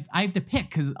 I have to pick,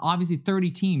 because obviously 30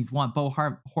 teams want Bo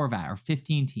Horvat, or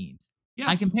 15 teams. Yes.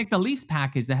 I can pick the Leafs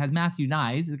package that has Matthew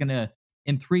Knies. Is going to,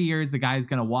 in 3 years, the guy's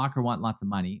going to walk or want lots of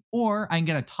money. Or I can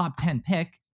get a top 10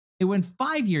 pick. It went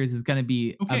 5 years is going to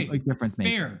be a difference maker.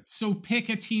 Fair. So pick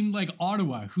a team like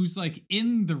Ottawa, who's like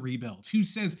in the rebuild, who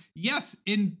says, yes,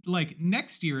 in like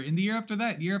next year, in the year after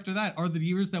that are the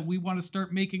years that we want to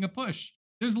start making a push.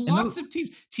 There's lots of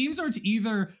teams. Teams aren't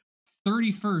either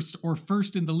 31st or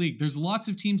first in the league. There's lots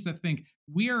of teams that think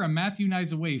we are a Matthew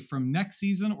Knies away from next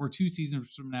season or 2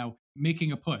 seasons from now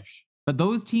making a push. But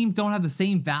those teams don't have the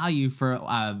same value for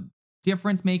a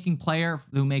difference-making player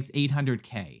who makes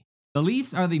 $800K. The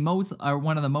Leafs are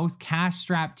one of the most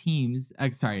cash-strapped teams.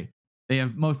 They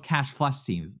have most cash-flush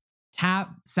teams.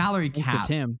 Salary cap. Thanks to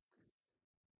Tim.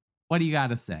 What do you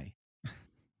got to say?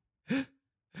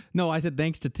 No, I said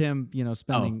thanks to Tim,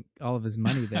 spending all of his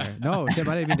money there. No, Tim,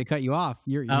 I didn't mean to cut you off.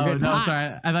 You're sorry.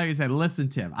 I thought you said, listen,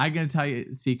 Tim, I'm going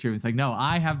to speak to him. It's like, no,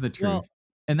 I have the truth. Well,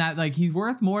 and that, like, he's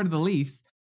worth more to the Leafs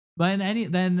than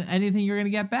anything you're going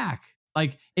to get back.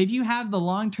 Like, if you have the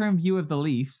long-term view of the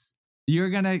Leafs,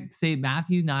 you're going to say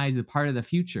Matthew Knies is part of the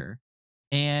future.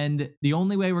 And the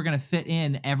only way we're going to fit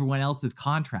in everyone else's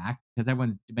contract, because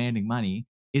everyone's demanding money,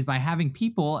 is by having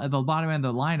people at the bottom end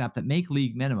of the lineup that make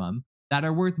league minimum that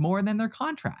are worth more than their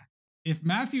contract. If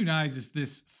Matthew Knies is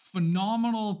this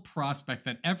phenomenal prospect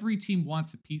that every team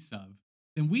wants a piece of,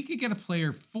 then we could get a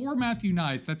player for Matthew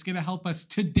Knies that's going to help us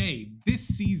today, this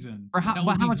season. Or how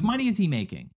much money is he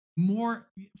making? More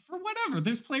for whatever.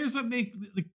 There's players that make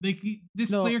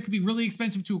player could be really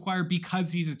expensive to acquire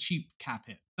because he's a cheap cap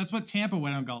hit. That's what Tampa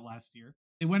went out and got last year.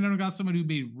 They went out and got someone who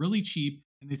made really cheap,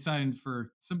 and they signed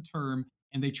for some term,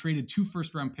 and they traded 2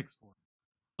 first-round picks for him.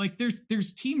 Like,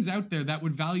 there's teams out there that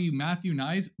would value Matthew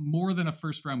Knies more than a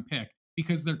first-round pick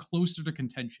because they're closer to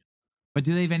contention. But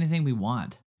do they have anything we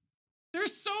want?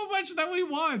 There's so much that we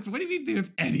want. What do you mean they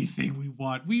have anything we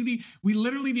want? We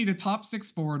literally need a top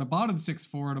 6 forward, a bottom 6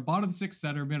 forward, a bottom 6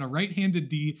 centerman, a right-handed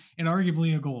D, and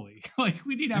arguably a goalie. Like,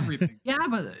 we need everything. Yeah,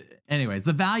 but anyways,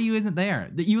 the value isn't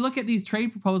there. You look at these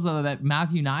trade proposals that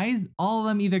Matthew Knies, all of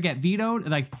them either get vetoed.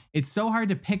 Like, it's so hard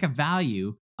to pick a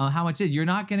value on how much it is. You're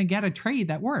not going to get a trade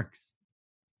that works.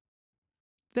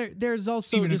 There's also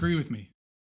Steven, agree with me.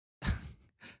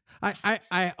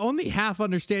 I only half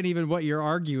understand even what you're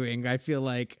arguing. I feel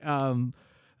like,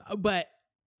 but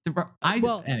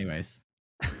anyways,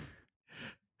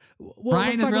 well,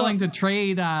 Ryan is willing to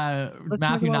trade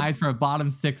Matthew Knies for a bottom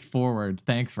 6 forward.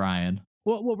 Thanks, Ryan.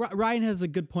 Well, Ryan has a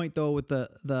good point though with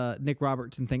the Nick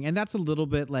Robertson thing, and that's a little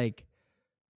bit like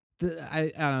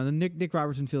I don't know. Nick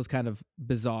Robertson feels kind of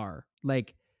bizarre.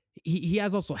 Like, he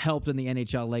has also helped in the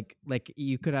NHL. Like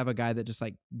you could have a guy that just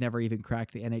like never even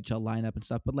cracked the NHL lineup and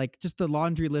stuff, but like just the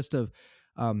laundry list of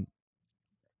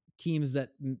teams that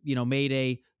made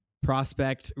a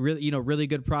prospect, really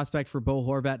good prospect for Bo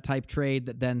Horvat type trade,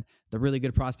 that then the really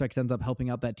good prospect ends up helping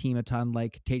out that team a ton.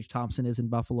 Like Tage Thompson is in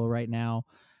Buffalo right now.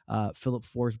 Philip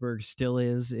Forsberg still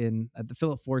is in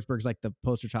Philip Forsberg's like the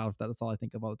poster child of that. That's all I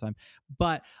think of all the time.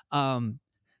 But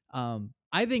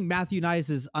I think Matthew Knies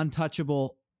is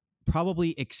untouchable,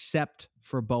 probably except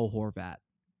for Bo Horvat.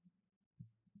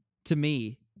 To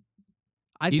me,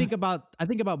 I think about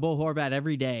Bo Horvat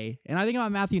every day, and I think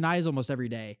about Matthew Knies almost every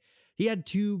day. He had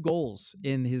 2 goals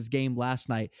in his game last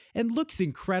night and looks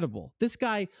incredible. This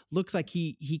guy looks like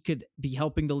he could be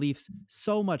helping the Leafs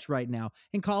so much right now.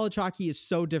 And college hockey is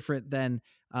so different than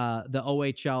the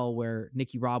OHL where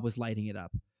Nicky Robb was lighting it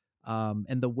up.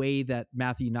 And the way that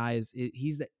Matthew Knies,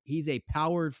 he's a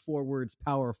power forward.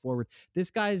 This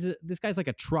guy's like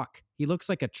a truck. He looks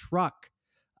like a truck,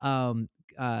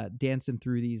 dancing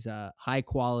through these high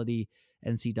quality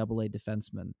NCAA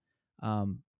defensemen.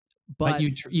 But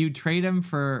you trade him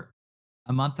for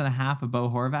a month and a half of Bo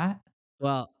Horvat?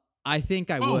 Well, I think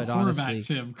I Bo would, Horvat, honestly.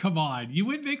 Tim, come on. You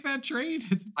wouldn't make that trade?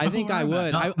 I think I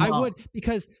would. No, I would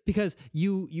because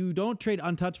you don't trade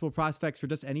untouchable prospects for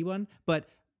just anyone, but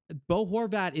Bo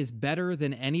Horvat is better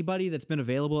than anybody that's been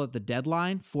available at the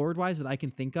deadline forward-wise that I can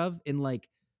think of in like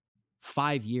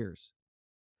 5 years.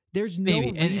 There's no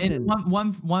reason. And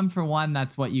one for one,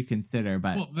 that's what you consider.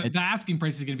 But the asking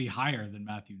price is going to be higher than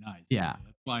Matthew Knies. Yeah,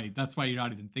 that's why you're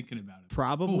not even thinking about it.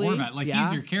 Probably. Horvat,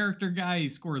 he's your character guy. He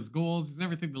scores goals. He's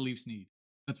everything the Leafs need.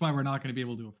 That's why we're not going to be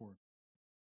able to afford.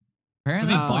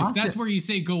 Apparently, that's where you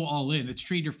say go all in. It's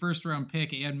trade your first round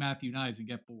pick and Matthew Knies and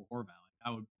get Bo Horvat.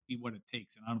 That would be what it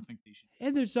takes, and I don't think they should.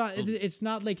 And it's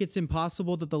not like it's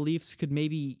impossible that the Leafs could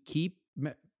maybe keep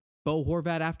Bo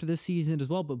Horvat after this season as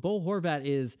well. But Bo Horvat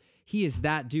is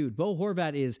that dude. Bo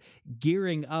Horvat is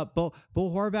gearing up. Bo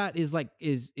Horvat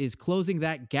is closing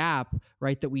that gap,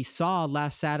 right, that we saw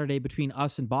last Saturday between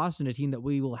us and Boston, a team that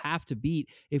we will have to beat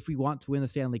if we want to win the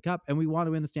Stanley Cup, and we want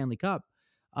to win the Stanley Cup.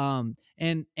 And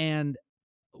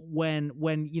when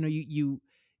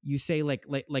you say like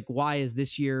why is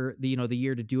this year the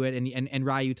year to do it, and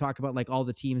Rye, you talk about like all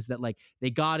the teams that like they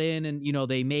got in and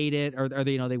they made it, or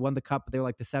they won the cup but they were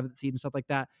like the 7th seed and stuff like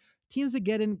that. Teams that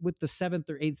get in with the 7th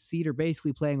or 8th seed are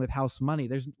basically playing with house money.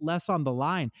 There's less on the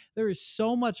line. There is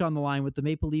so much on the line with the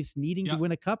Maple Leafs needing to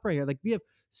win a cup right here. Like we have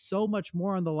so much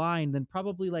more on the line than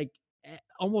probably like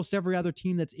almost every other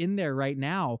team that's in there right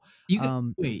now.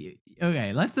 Wait,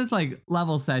 okay, let's just like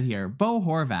level set here. Bo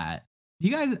Horvat,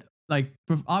 you guys, like,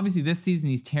 obviously this season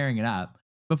he's tearing it up.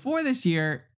 Before this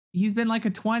year, he's been like a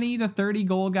 20 to 30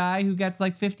 goal guy who gets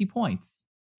like 50 points.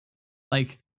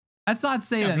 Like, that's not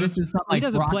saying that this is something. He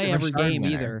doesn't play every game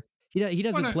either. He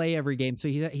doesn't play every game, so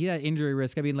he had injury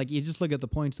risk. I mean, like you just look at the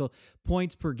points. So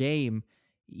points per game,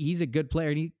 he's a good player,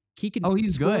 and he can.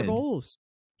 He's score good goals.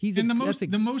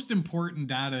 The most important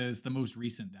data is the most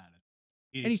recent data.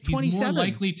 And he's 27. He's more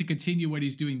likely to continue what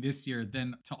he's doing this year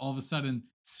than to all of a sudden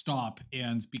stop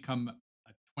and become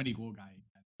a 20 goal guy and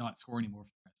not score anymore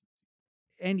for the rest of the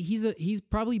season. And he's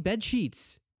probably bed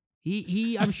sheets.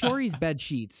 I'm sure he's bed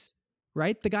sheets,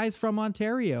 right? The guy's from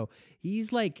Ontario.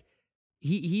 He's like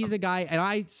he's a guy, and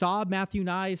I saw Matthew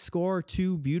Knies score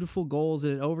 2 beautiful goals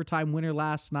in an overtime winner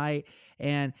last night,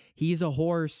 and he's a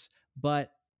horse,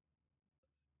 but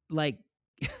like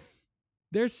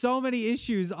there's so many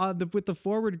issues with the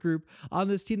forward group on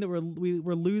this team that we're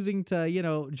losing to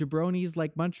jabronis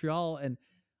like Montreal, and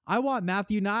I want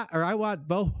I want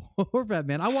Bo Horvat,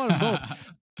 man. I want them both.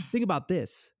 Think about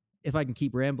this. If I can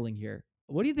keep rambling here,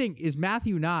 what do you think is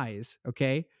Matthew Knies?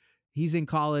 Okay, he's in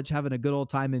college having a good old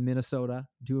time in Minnesota,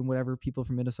 doing whatever people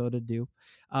from Minnesota do.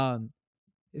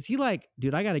 Is he like,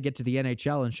 dude, I got to get to the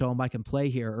NHL and show him I can play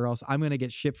here, or else I'm going to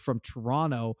get shipped from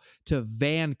Toronto to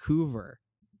Vancouver?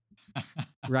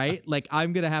 Right? Like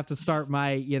I'm going to have to start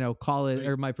my, college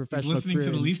or my professional He's listening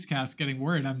career. to the Leafs cast getting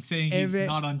word. I'm saying he's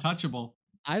not untouchable.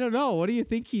 I don't know. What do you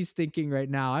think he's thinking right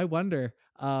now? I wonder.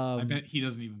 I bet he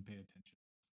doesn't even pay attention.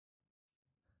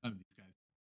 None of these guys.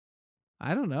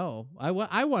 I don't know.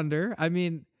 I wonder. I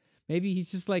mean, maybe he's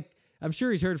just like, I'm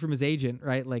sure he's heard from his agent,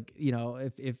 right? Like,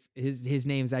 if his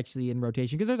name's actually in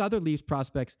rotation, because there's other Leafs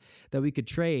prospects that we could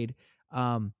trade.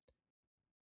 Why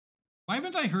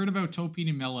haven't I heard about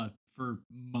Topini Mela for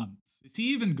months? Is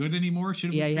he even good anymore?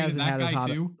 Should have we traded that guy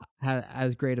too?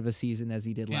 As great of a season as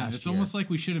he did last year. It's almost like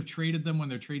we should have traded them when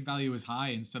their trade value was high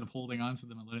instead of holding on to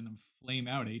them and letting them flame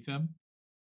out, Tim?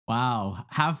 Wow.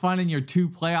 Have fun in your 2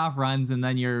 playoff runs and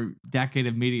then your decade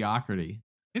of mediocrity.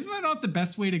 Isn't that not the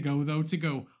best way to go, though? To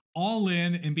go all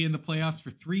in and be in the playoffs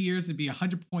for 3 years and be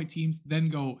 100-point teams, then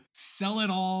go sell it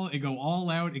all and go all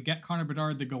out and get Connor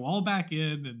Bedard, then go all back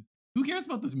in. And who cares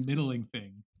about this middling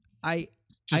thing? I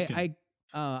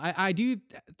do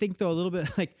think, though, a little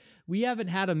bit like we haven't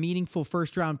had a meaningful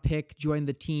first round pick join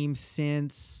the team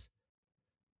since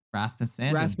Rasmus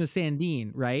Sandin, right? Rasmus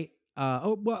Sandin.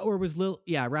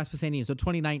 So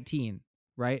 2019,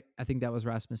 right? I think that was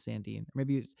Rasmus Sandin.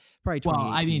 Maybe it's probably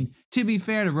 2018. Well, I mean, to be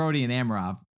fair to Rody and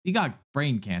Amarov, he got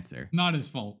brain cancer. Not his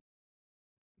fault.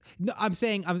 No, I'm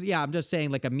just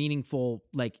saying like a meaningful,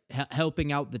 like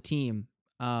helping out the team.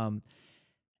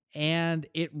 And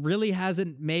it really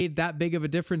hasn't made that big of a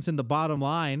difference in the bottom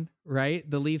line, right?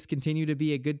 The Leafs continue to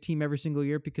be a good team every single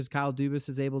year because Kyle Dubas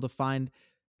is able to find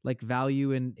like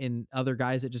value in other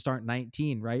guys that just aren't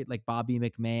 19, right? Like Bobby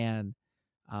McMahon.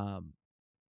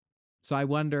 So I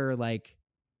wonder, like,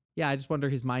 yeah, I just wonder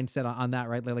his mindset on that,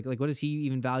 right? Like, what does he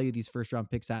even value these first round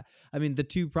picks at? I mean, the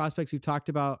two prospects we've talked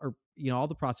about, or all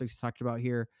the prospects we talked about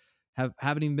here,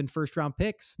 haven't even been first round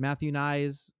picks. Matthew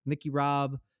Knies, Nicky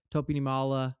Robb, Topi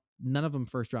Nimala, none of them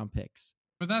first round picks.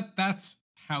 But that's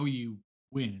how you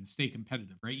win and stay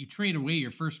competitive, right? You trade away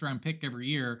your first round pick every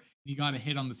year, and you got to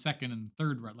hit on the second and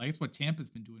third round. Like it's what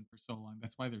Tampa's been doing for so long.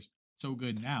 That's why they're so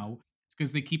good now. It's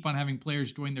because they keep on having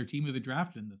players join their team who they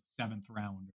drafted in the 7th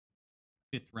round,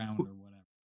 or 5th round, or whatever.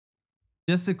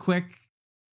 Just a quick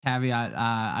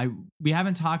caveat. We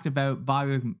haven't talked about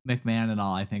Bobby McMahon at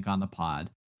all, I think, on the pod.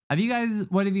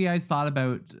 What have you guys thought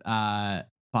about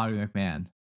Bobby McMahon?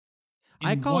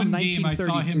 I call one game, I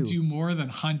saw him do more than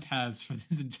Hunt has for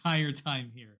this entire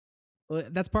time here. Well,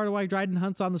 that's part of why Dryden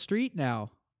Hunt's on the street now,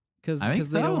 because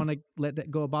they don't want to let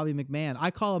that go of Bobby McMahon.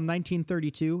 I call him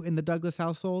 1932 in the Douglas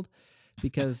household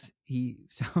because he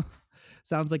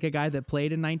sounds like a guy that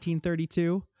played in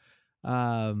 1932.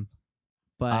 But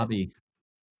Bobby.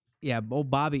 Yeah, old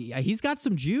Bobby. He's got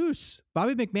some juice.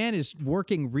 Bobby McMahon is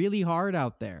working really hard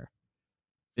out there.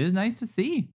 It is nice to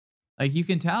see. Like, you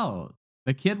can tell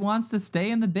the kid wants to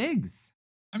stay in the bigs.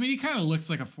 I mean, he kind of looks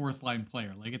like a 4th line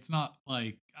player. Like, it's not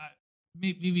like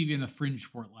maybe even a fringe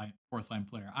 4th line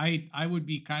player. I would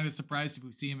be kind of surprised if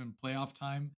we see him in playoff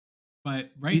time.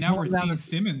 But now we're seeing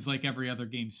Simmons like every other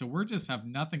game. So we're just have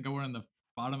nothing going in the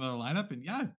bottom of the lineup. And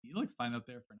yeah, he looks fine out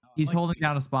there for now. He's holding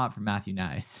down a spot for Matthew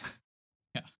Knies.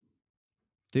 Yeah.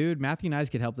 Dude, Matthew Knies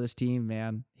could help this team,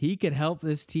 man. He could help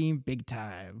this team big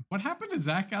time. What happened to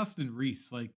Zach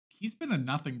Aston-Reese? Like, he's been a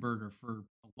nothing burger for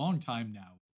a long time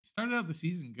now. He started out the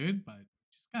season good, but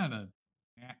just kind of...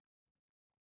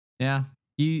 Yeah.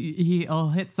 He'll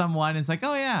hit someone. It's like,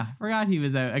 oh yeah, forgot he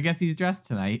was out. I guess he's dressed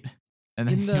tonight. And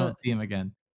then you don't see him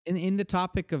again. In the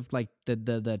topic of like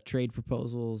the trade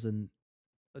proposals and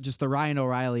just the Ryan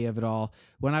O'Reilly of it all,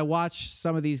 when I watch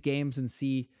some of these games and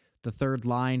see the third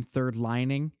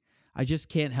lining, I just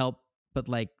can't help but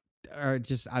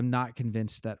I'm not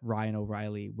convinced that Ryan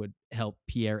O'Reilly would help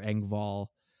Pierre Engvall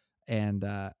and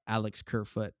Alex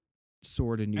Kerfoot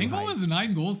soar to new heights. Engvall has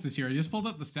 9 goals this year. I just pulled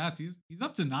up the stats. He's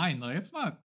up to 9. Like, it's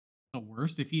not the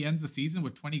worst. If he ends the season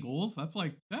with 20 goals, that's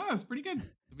that's pretty good.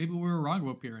 Maybe we were wrong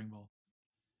about Pierre Engvall.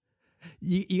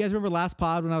 You guys remember last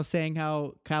pod when I was saying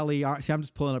how Callie, see, I'm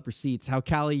just pulling up receipts, how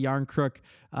Callie Yarncrook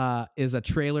is a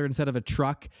trailer instead of a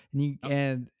truck.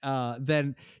 And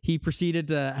then he proceeded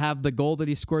to have the goal that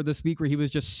he scored this week where he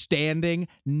was just standing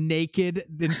naked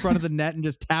in front of the net and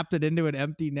just tapped it into an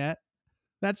empty net.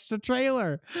 That's the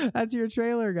trailer. That's your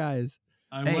trailer, guys.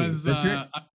 Go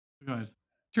ahead.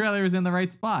 Trailer was in the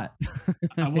right spot.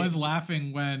 I was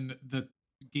laughing when the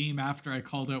game after I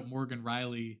called out Morgan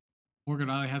Riley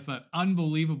has that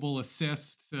unbelievable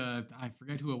assist. I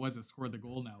forget who it was that scored the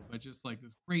goal now, but just like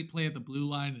this great play at the blue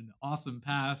line and an awesome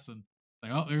pass. And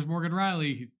like, oh, there's Morgan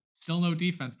Riley. He's still no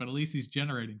defense, but at least he's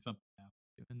generating something now.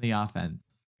 In the offense.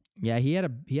 Yeah, he had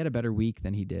a better week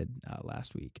than he did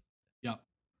last week. Yep.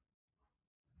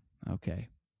 Okay.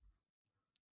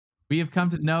 We have come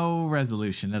to no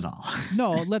resolution at all.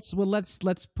 No, let's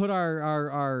put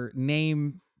our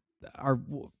name, our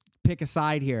pick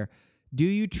aside here. Do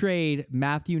you trade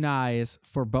Matthew Knies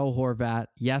for Bo Horvat?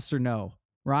 Yes or no,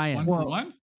 Ryan? 1 for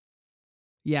 1?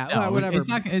 Yeah, no, whatever.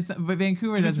 But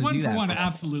Vancouver doesn't do that. It's 1 for 1,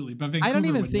 absolutely. But Vancouver I don't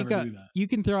even would think never do that. You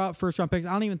can throw out first round picks.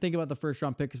 I don't even think about the first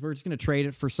round pick because we're just going to trade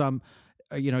it for some,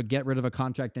 get rid of a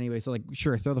contract anyway. So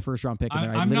sure, throw the first round pick in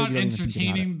there. I'm not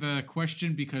entertaining the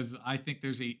question because I think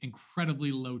there's a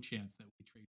incredibly low chance that we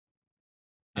trade.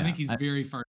 Yeah, I think he's very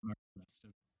far from our rest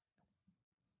of.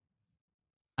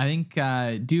 I think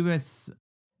Dubas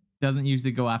doesn't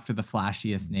usually go after the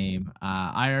flashiest name.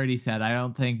 I already said I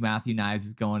don't think Matthew Knies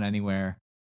is going anywhere.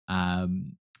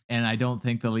 And I don't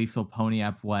think the Leafs will pony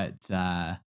up what's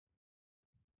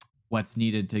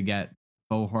needed to get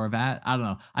Bo Horvat. I don't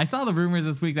know. I saw the rumors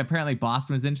this week that apparently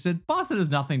Boston was interested. Boston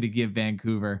has nothing to give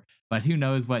Vancouver, but who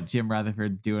knows what Jim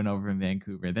Rutherford's doing over in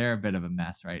Vancouver. They're a bit of a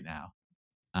mess right now.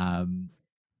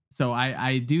 So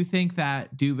I do think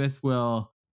that Dubas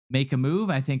will make a move.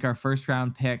 I think our first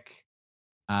round pick,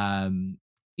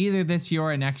 either this year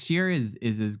or next year, is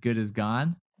as good as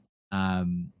gone.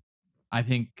 I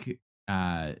think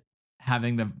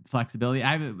having the flexibility.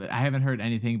 I haven't heard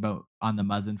anything about on the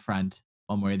Muzzin front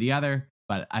one way or the other,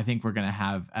 but I think we're going to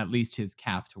have at least his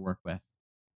cap to work with.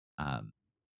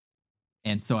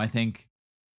 And so I think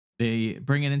they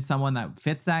bringing in someone that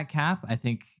fits that cap, I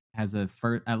think has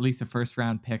at least a first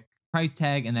round pick price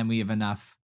tag, and then we have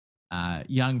enough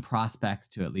young prospects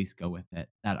to at least go with it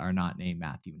that are not named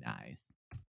Matthew Knies.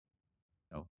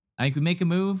 So I think we make a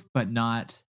move, but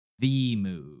not the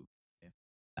move, if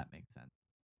that makes sense.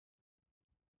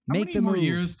 How many more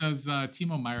years does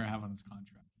Timo Meier have on his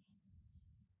contract?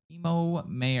 Timo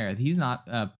Meier, he's not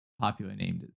a popular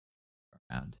name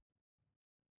around.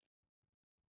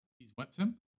 He's what,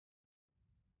 Sim?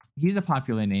 He's a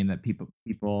popular name that people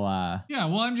yeah,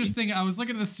 well, I'm just thinking, I was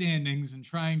looking at the standings and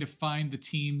trying to find the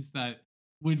teams that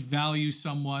would value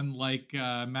someone like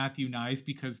Matthew Knies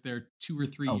because they're 2 or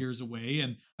 3 years away.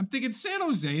 And I'm thinking San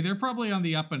Jose, they're probably on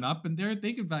the up and up, and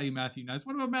they could value Matthew Knies.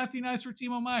 What about Matthew Knies for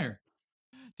Timo Meier?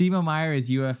 Timo Meier is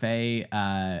UFA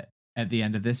at the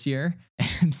end of this year,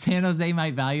 and San Jose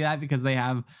might value that because they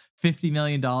have $50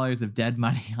 million of dead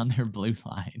money on their blue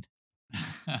line.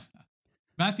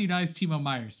 Matthew Knies, Timo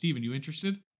Meier. Steven, you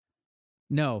interested?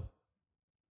 No.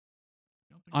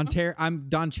 Ontario. I'm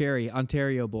Don Cherry,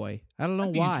 Ontario boy. I don't know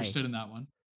I'd be why. Interested in that one.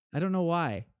 I don't know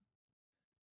why.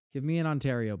 Give me an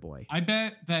Ontario boy. I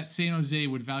bet that San Jose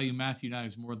would value Matthew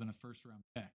Knies more than a first round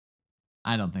pick.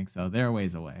 I don't think so. They're a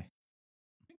ways away.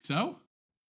 Think so?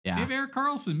 Yeah. They have Erik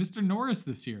Karlsson, Mr. Norris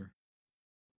this year.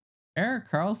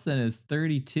 Erik Karlsson is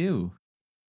 32.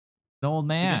 An old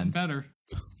man. Better.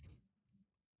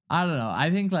 I don't know. I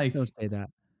think like don't say that.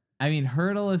 I mean,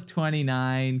 Hurdle is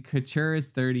 29. Couture is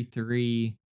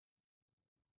 33.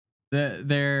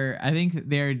 I think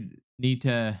they need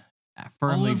to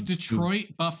firmly. All of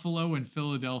Detroit, Buffalo, and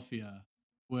Philadelphia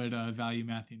would value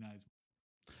Matthew Knies.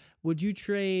 Would you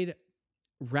trade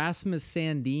Rasmus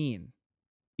Sandin?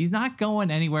 He's not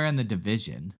going anywhere in the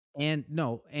division. And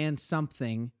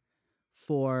something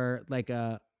for like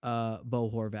a Bo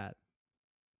Horvat.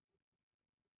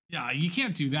 Yeah, you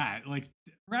can't do that. Like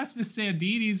Rasmus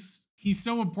Sandin, he's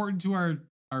so important to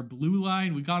our blue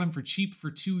line. We got him for cheap for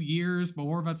 2 years, but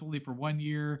Horvat's only for 1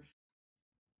 year.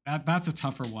 That's a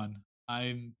tougher one.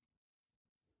 I'm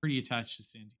pretty attached to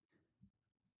Sandin.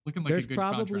 Looking like There's a good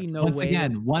probably contract. no Once way.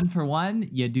 Again, 1 for 1,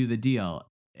 you do the deal.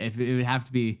 If it would have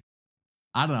to be,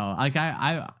 I don't know. Like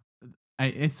I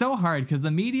it's so hard because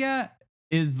the media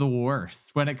is the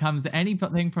worst when it comes to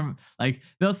anything from like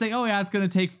they'll say, oh yeah, it's going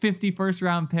to take 50 first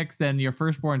round picks and your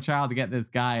firstborn child to get this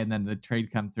guy. And then the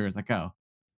trade comes through. It's like, oh,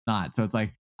 not. So it's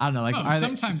like, I don't know. Like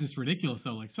sometimes it's ridiculous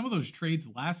though. Like some of those trades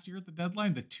last year at the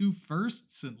deadline, the 2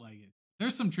 firsts and like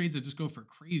there's some trades that just go for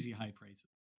crazy high prices.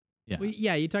 Yeah. Well,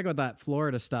 yeah. You talk about that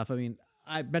Florida stuff. I mean,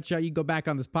 I bet you go back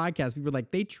on this podcast. People were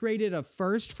like, they traded a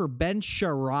first for Ben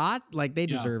Sherratt. Like they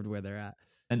deserved where they're at.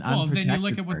 And then you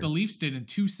look at what the Leafs did in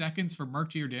 2 seconds for Mark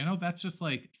Giordano. That's just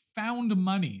like found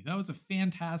money. That was a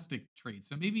fantastic trade.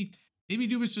 So maybe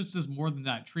Dubas just does more than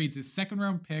that. Trades his second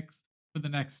round picks for the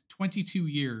next 22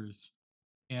 years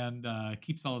and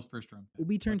keeps all his first round picks.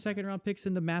 We turned second round picks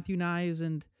into Matthew Knies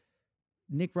and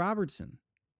Nick Robertson.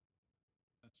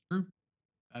 That's true.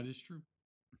 That is true.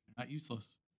 They're not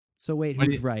useless. So wait,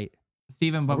 who's right?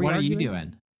 Steven, but what are you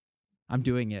doing? I'm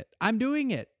doing it.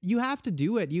 You have to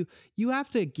do it. You have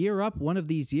to gear up one of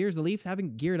these years. The Leafs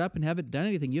haven't geared up and haven't done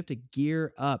anything. You have to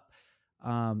gear up.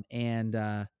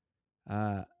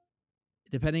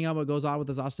 Depending on what goes on with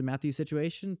this Austin Matthews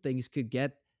situation, things could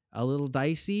get a little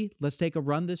dicey. Let's take a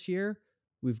run this year.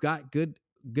 We've got good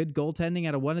goaltending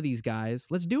out of one of these guys.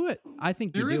 Let's do it. I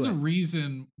think there is a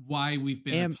reason why we've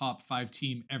been a top 5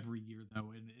 team every year,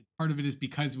 though, and part of it is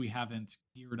because we haven't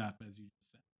geared up, as you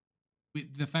just said.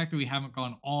 The fact that we haven't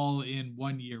gone all in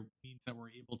 1 year means that we're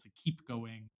able to keep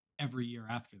going every year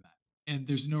after that. And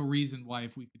there's no reason why,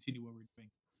 if we continue what we're doing,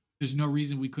 there's no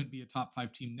reason we couldn't be a top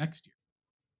 5 team next year,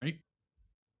 right?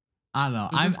 I don't know.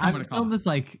 I'm still just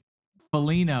like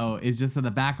Foligno is just in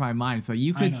the back of my mind. So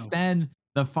you could spend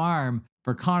the farm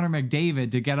for Connor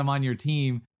McDavid to get him on your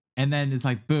team, and then it's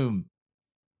like boom,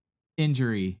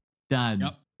 injury,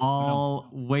 done, all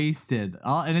wasted,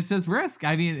 and it's just risk.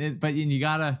 I mean, but you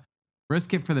gotta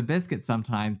risk it for the biscuit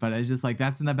sometimes. But it's just like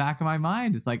that's in the back of my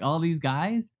mind. It's like all these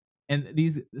guys, and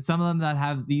some of them that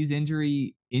have these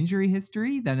injury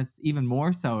history. Then it's even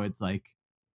more so. It's like,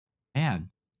 man,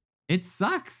 it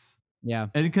sucks. Yeah,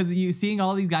 and because you seeing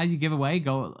all these guys you give away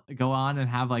go on and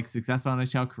have like successful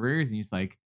NHL careers, and you're just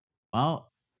like,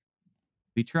 well,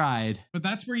 we tried. But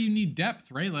that's where you need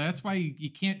depth, right? Like that's why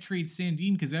you can't trade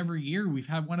Sandin, because every year we've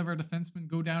had one of our defensemen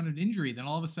go down in injury. Then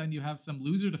all of a sudden you have some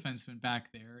loser defenseman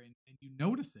back there, and you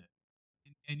notice it,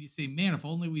 and you say, man, if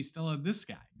only we still had this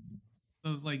guy.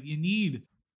 So it's like you need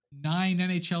 9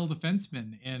 NHL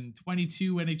defensemen and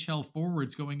 22 NHL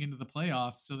forwards going into the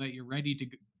playoffs so that you're ready to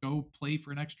go play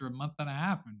for an extra month and a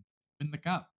half and win the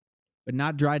cup. but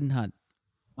not Dryden Hunt.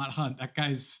 Not Hunt. That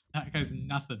guy's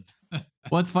nothing.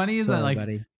 What's funny is that Sorry, like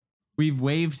buddy. we've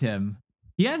waived him.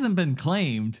 He hasn't been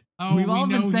claimed. Oh, We've all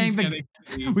been saying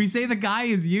we say the guy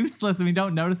is useless and we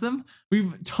don't notice him.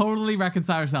 We've totally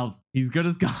reconciled ourselves. He's good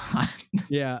as gone.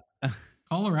 Yeah.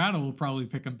 Colorado will probably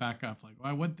pick him back up. Like,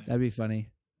 why would they? That'd be funny.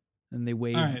 And they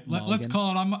waive. All right, let's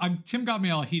call it. Tim got me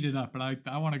all heated up, but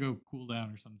I want to go cool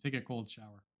down or something. Take a cold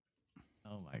shower.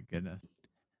 Oh my goodness.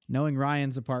 Knowing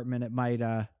Ryan's apartment, it might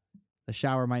the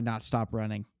shower might not stop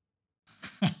running.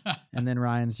 And then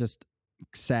Ryan's just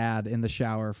sad in the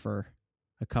shower for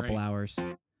a couple hours.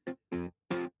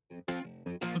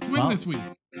 Let's win this week.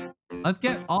 Let's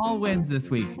get all wins this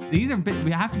week. We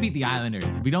have to beat the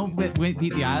Islanders. If we don't beat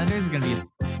the Islanders, it's going to be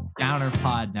a downer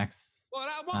pod next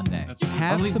Sunday.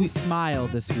 Have some smile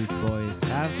this week, boys.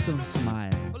 Have some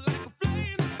smile.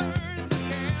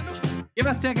 Give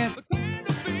us tickets.